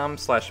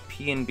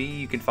patreon.com/PNB.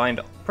 You can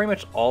find pretty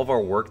much all of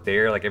our work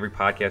there. Like every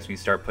podcast we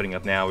start putting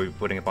up now, we're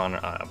putting up on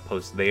a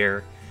post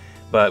there.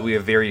 But we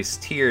have various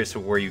tiers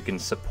where you can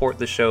support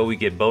the show. You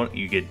get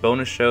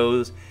bonus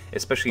shows,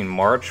 especially in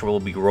March, where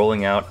we'll be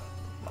rolling out,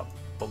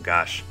 a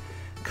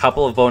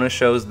couple of bonus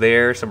shows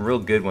there. Some real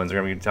good ones. We're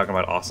going to be talking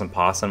about Awesome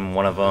Possum,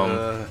 one of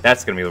them.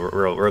 That's going to be a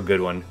real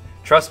good one.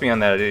 Trust me on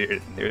that.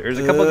 There's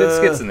a couple of good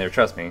skits in there,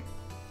 trust me.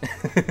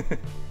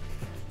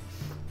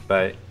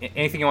 But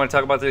anything you want to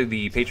talk about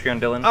the Patreon,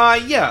 Dylan?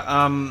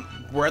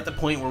 We're at the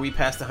point where we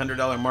passed the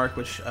 $100 mark,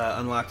 which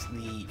unlocked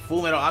the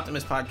Full Metal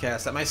Optimist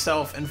podcast that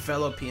myself and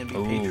fellow PNB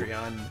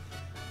Patreon,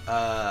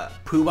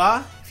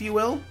 Poobah, if you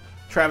will,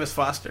 Travis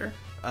Foster,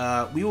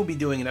 we will be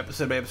doing an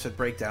episode-by-episode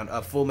breakdown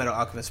of Full Metal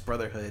Alchemist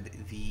Brotherhood,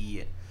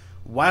 the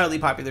wildly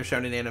popular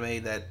shonen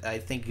anime that I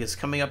think is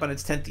coming up on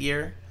its 10th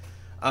year.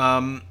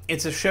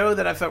 It's a show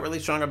that I felt really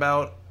strong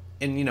about,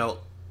 and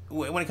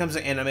when it comes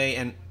to anime,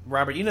 and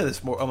Robert, you know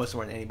this almost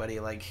more than anybody,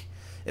 like,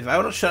 if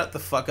I don't shut the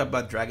fuck up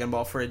about Dragon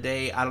Ball for a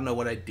day, I don't know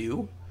what I'd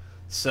do.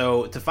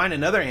 So to find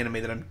another anime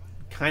that I'm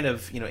kind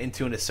of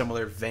into in a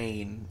similar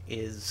vein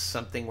is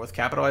something worth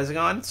capitalizing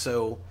on.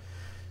 So,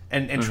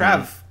 and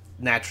Trav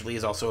naturally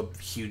is also a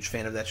huge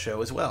fan of that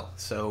show as well.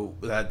 So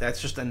that's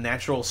just a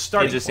natural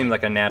starting point. It just seemed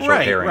like a natural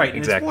pairing. Right,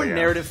 exactly. And it's more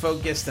narrative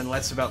focused and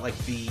less about like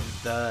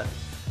the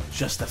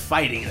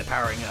fighting and the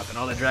powering up and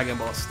all the Dragon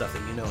Ball stuff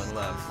that you know and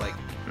love. Like,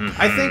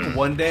 I think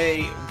one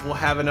day we'll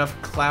have enough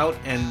clout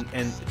and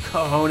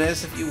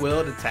cojones, if you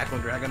will, to tackle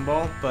Dragon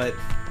Ball. But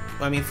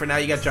I mean, for now,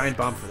 you got Giant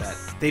Bomb for that.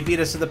 They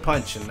beat us to the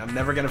punch, and I'm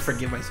never gonna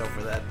forgive myself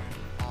for that.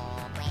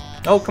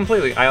 Oh,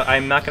 completely.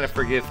 I'm not gonna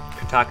forgive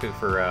Kotaku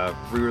for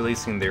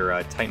re-releasing their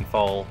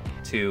Titanfall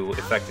 2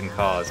 Effect and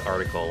Cause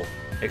article,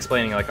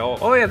 explaining like,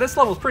 oh yeah, this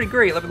level's pretty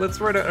great. Let's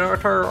write an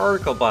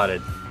article about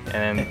it.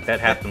 And that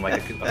happened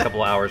like a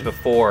couple of hours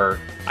before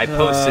I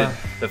posted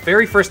the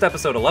very first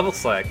episode of Level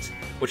Select,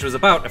 which was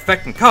about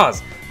Effect and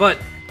Cause. But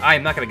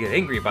I'm not going to get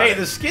angry about it. Hey,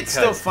 the skit's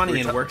still funny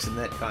and works in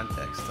that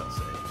context, I'll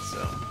say.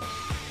 So,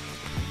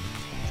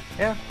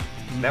 yeah,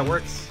 that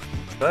works.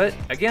 But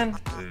again,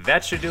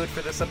 that should do it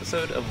for this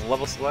episode of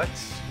Level Select.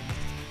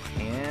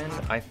 And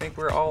I think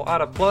we're all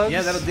out of plugs.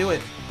 Yeah, that'll do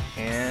it.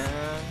 And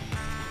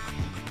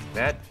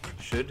that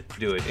should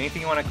do it.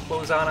 Anything you want to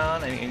close out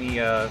on? Any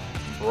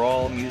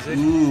Brawl music?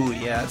 Ooh,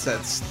 yeah,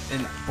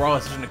 and Brawl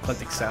is such an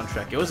eclectic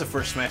soundtrack. It was the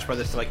first Smash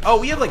Brothers to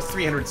we have like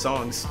 300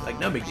 songs, like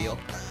no big deal.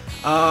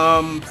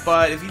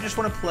 But if you just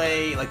want to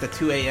play like the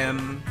 2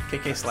 a.m.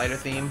 KK Slider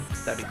theme,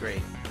 that'd be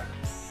great.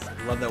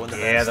 Love that one.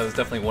 Yeah, that was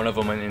definitely one of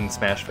them in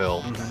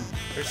Smashville.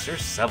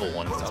 There's several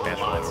ones in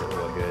Smashville that were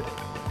real good.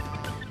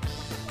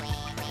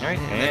 All right,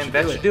 and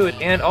that should do it.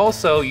 And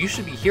also, you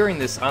should be hearing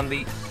this on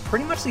the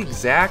pretty much the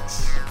exact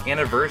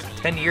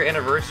 10-year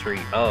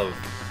anniversary of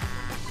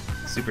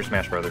Super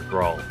Smash Bros.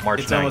 Brawl,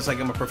 March 9th. It's almost like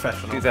I'm a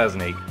professional.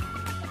 2008.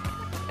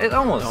 It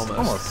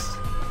almost.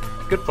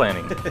 Good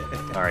planning.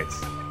 All right.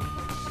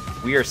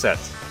 We are set.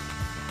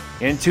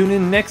 And tune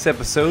in next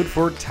episode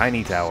for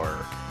Tiny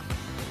Tower.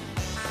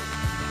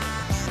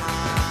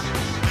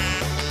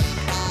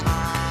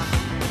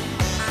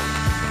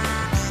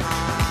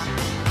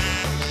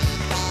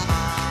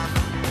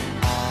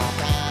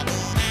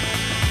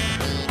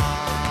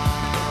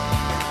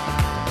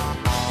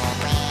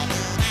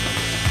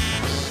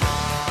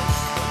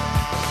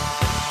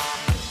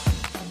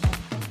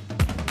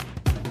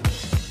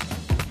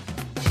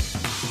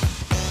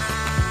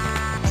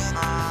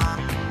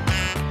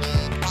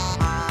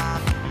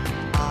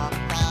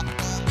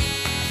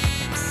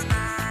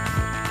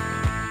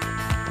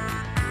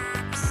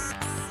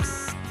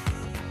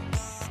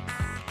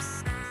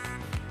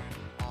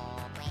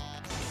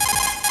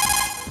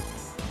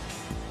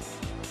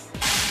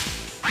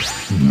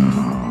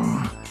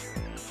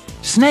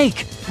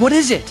 Snake, what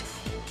is it?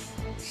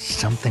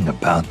 Something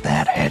about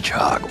that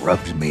hedgehog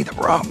rubs me the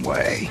wrong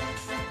way.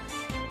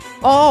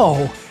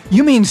 Oh,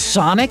 you mean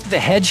Sonic the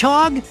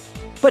Hedgehog?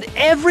 But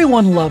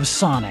everyone loves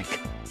Sonic.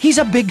 He's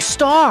a big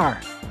star.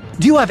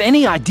 Do you have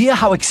any idea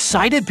how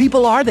excited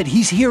people are that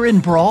he's here in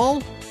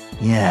Brawl?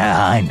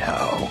 Yeah, I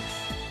know.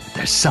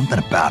 There's something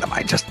about him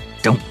I just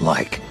don't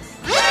like.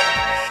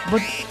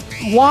 But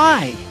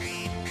why?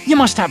 You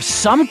must have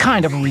some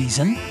kind of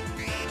reason.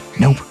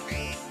 Nope.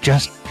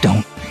 Just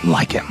don't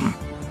like him.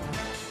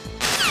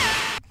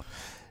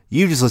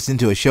 You just listened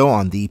to a show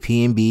on the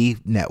P&B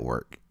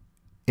Network,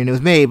 and it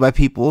was made by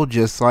people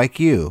just like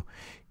you.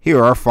 Here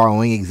are our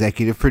following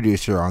executive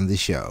producer on the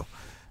show: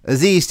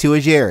 Aziz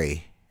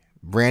Tuajeri,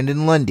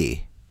 Brandon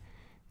Lundy,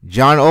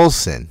 John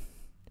Olson,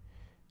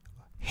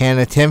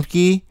 Hannah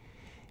Temke,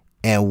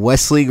 and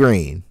Wesley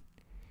Green.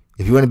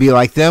 If you want to be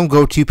like them,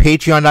 go to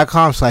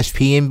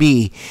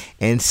patreon.com/PNB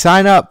and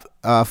sign up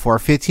for a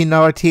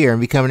 $15 tier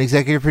and become an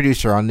executive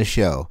producer on the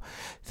show.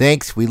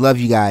 Thanks. We love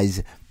you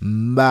guys.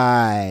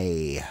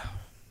 Bye.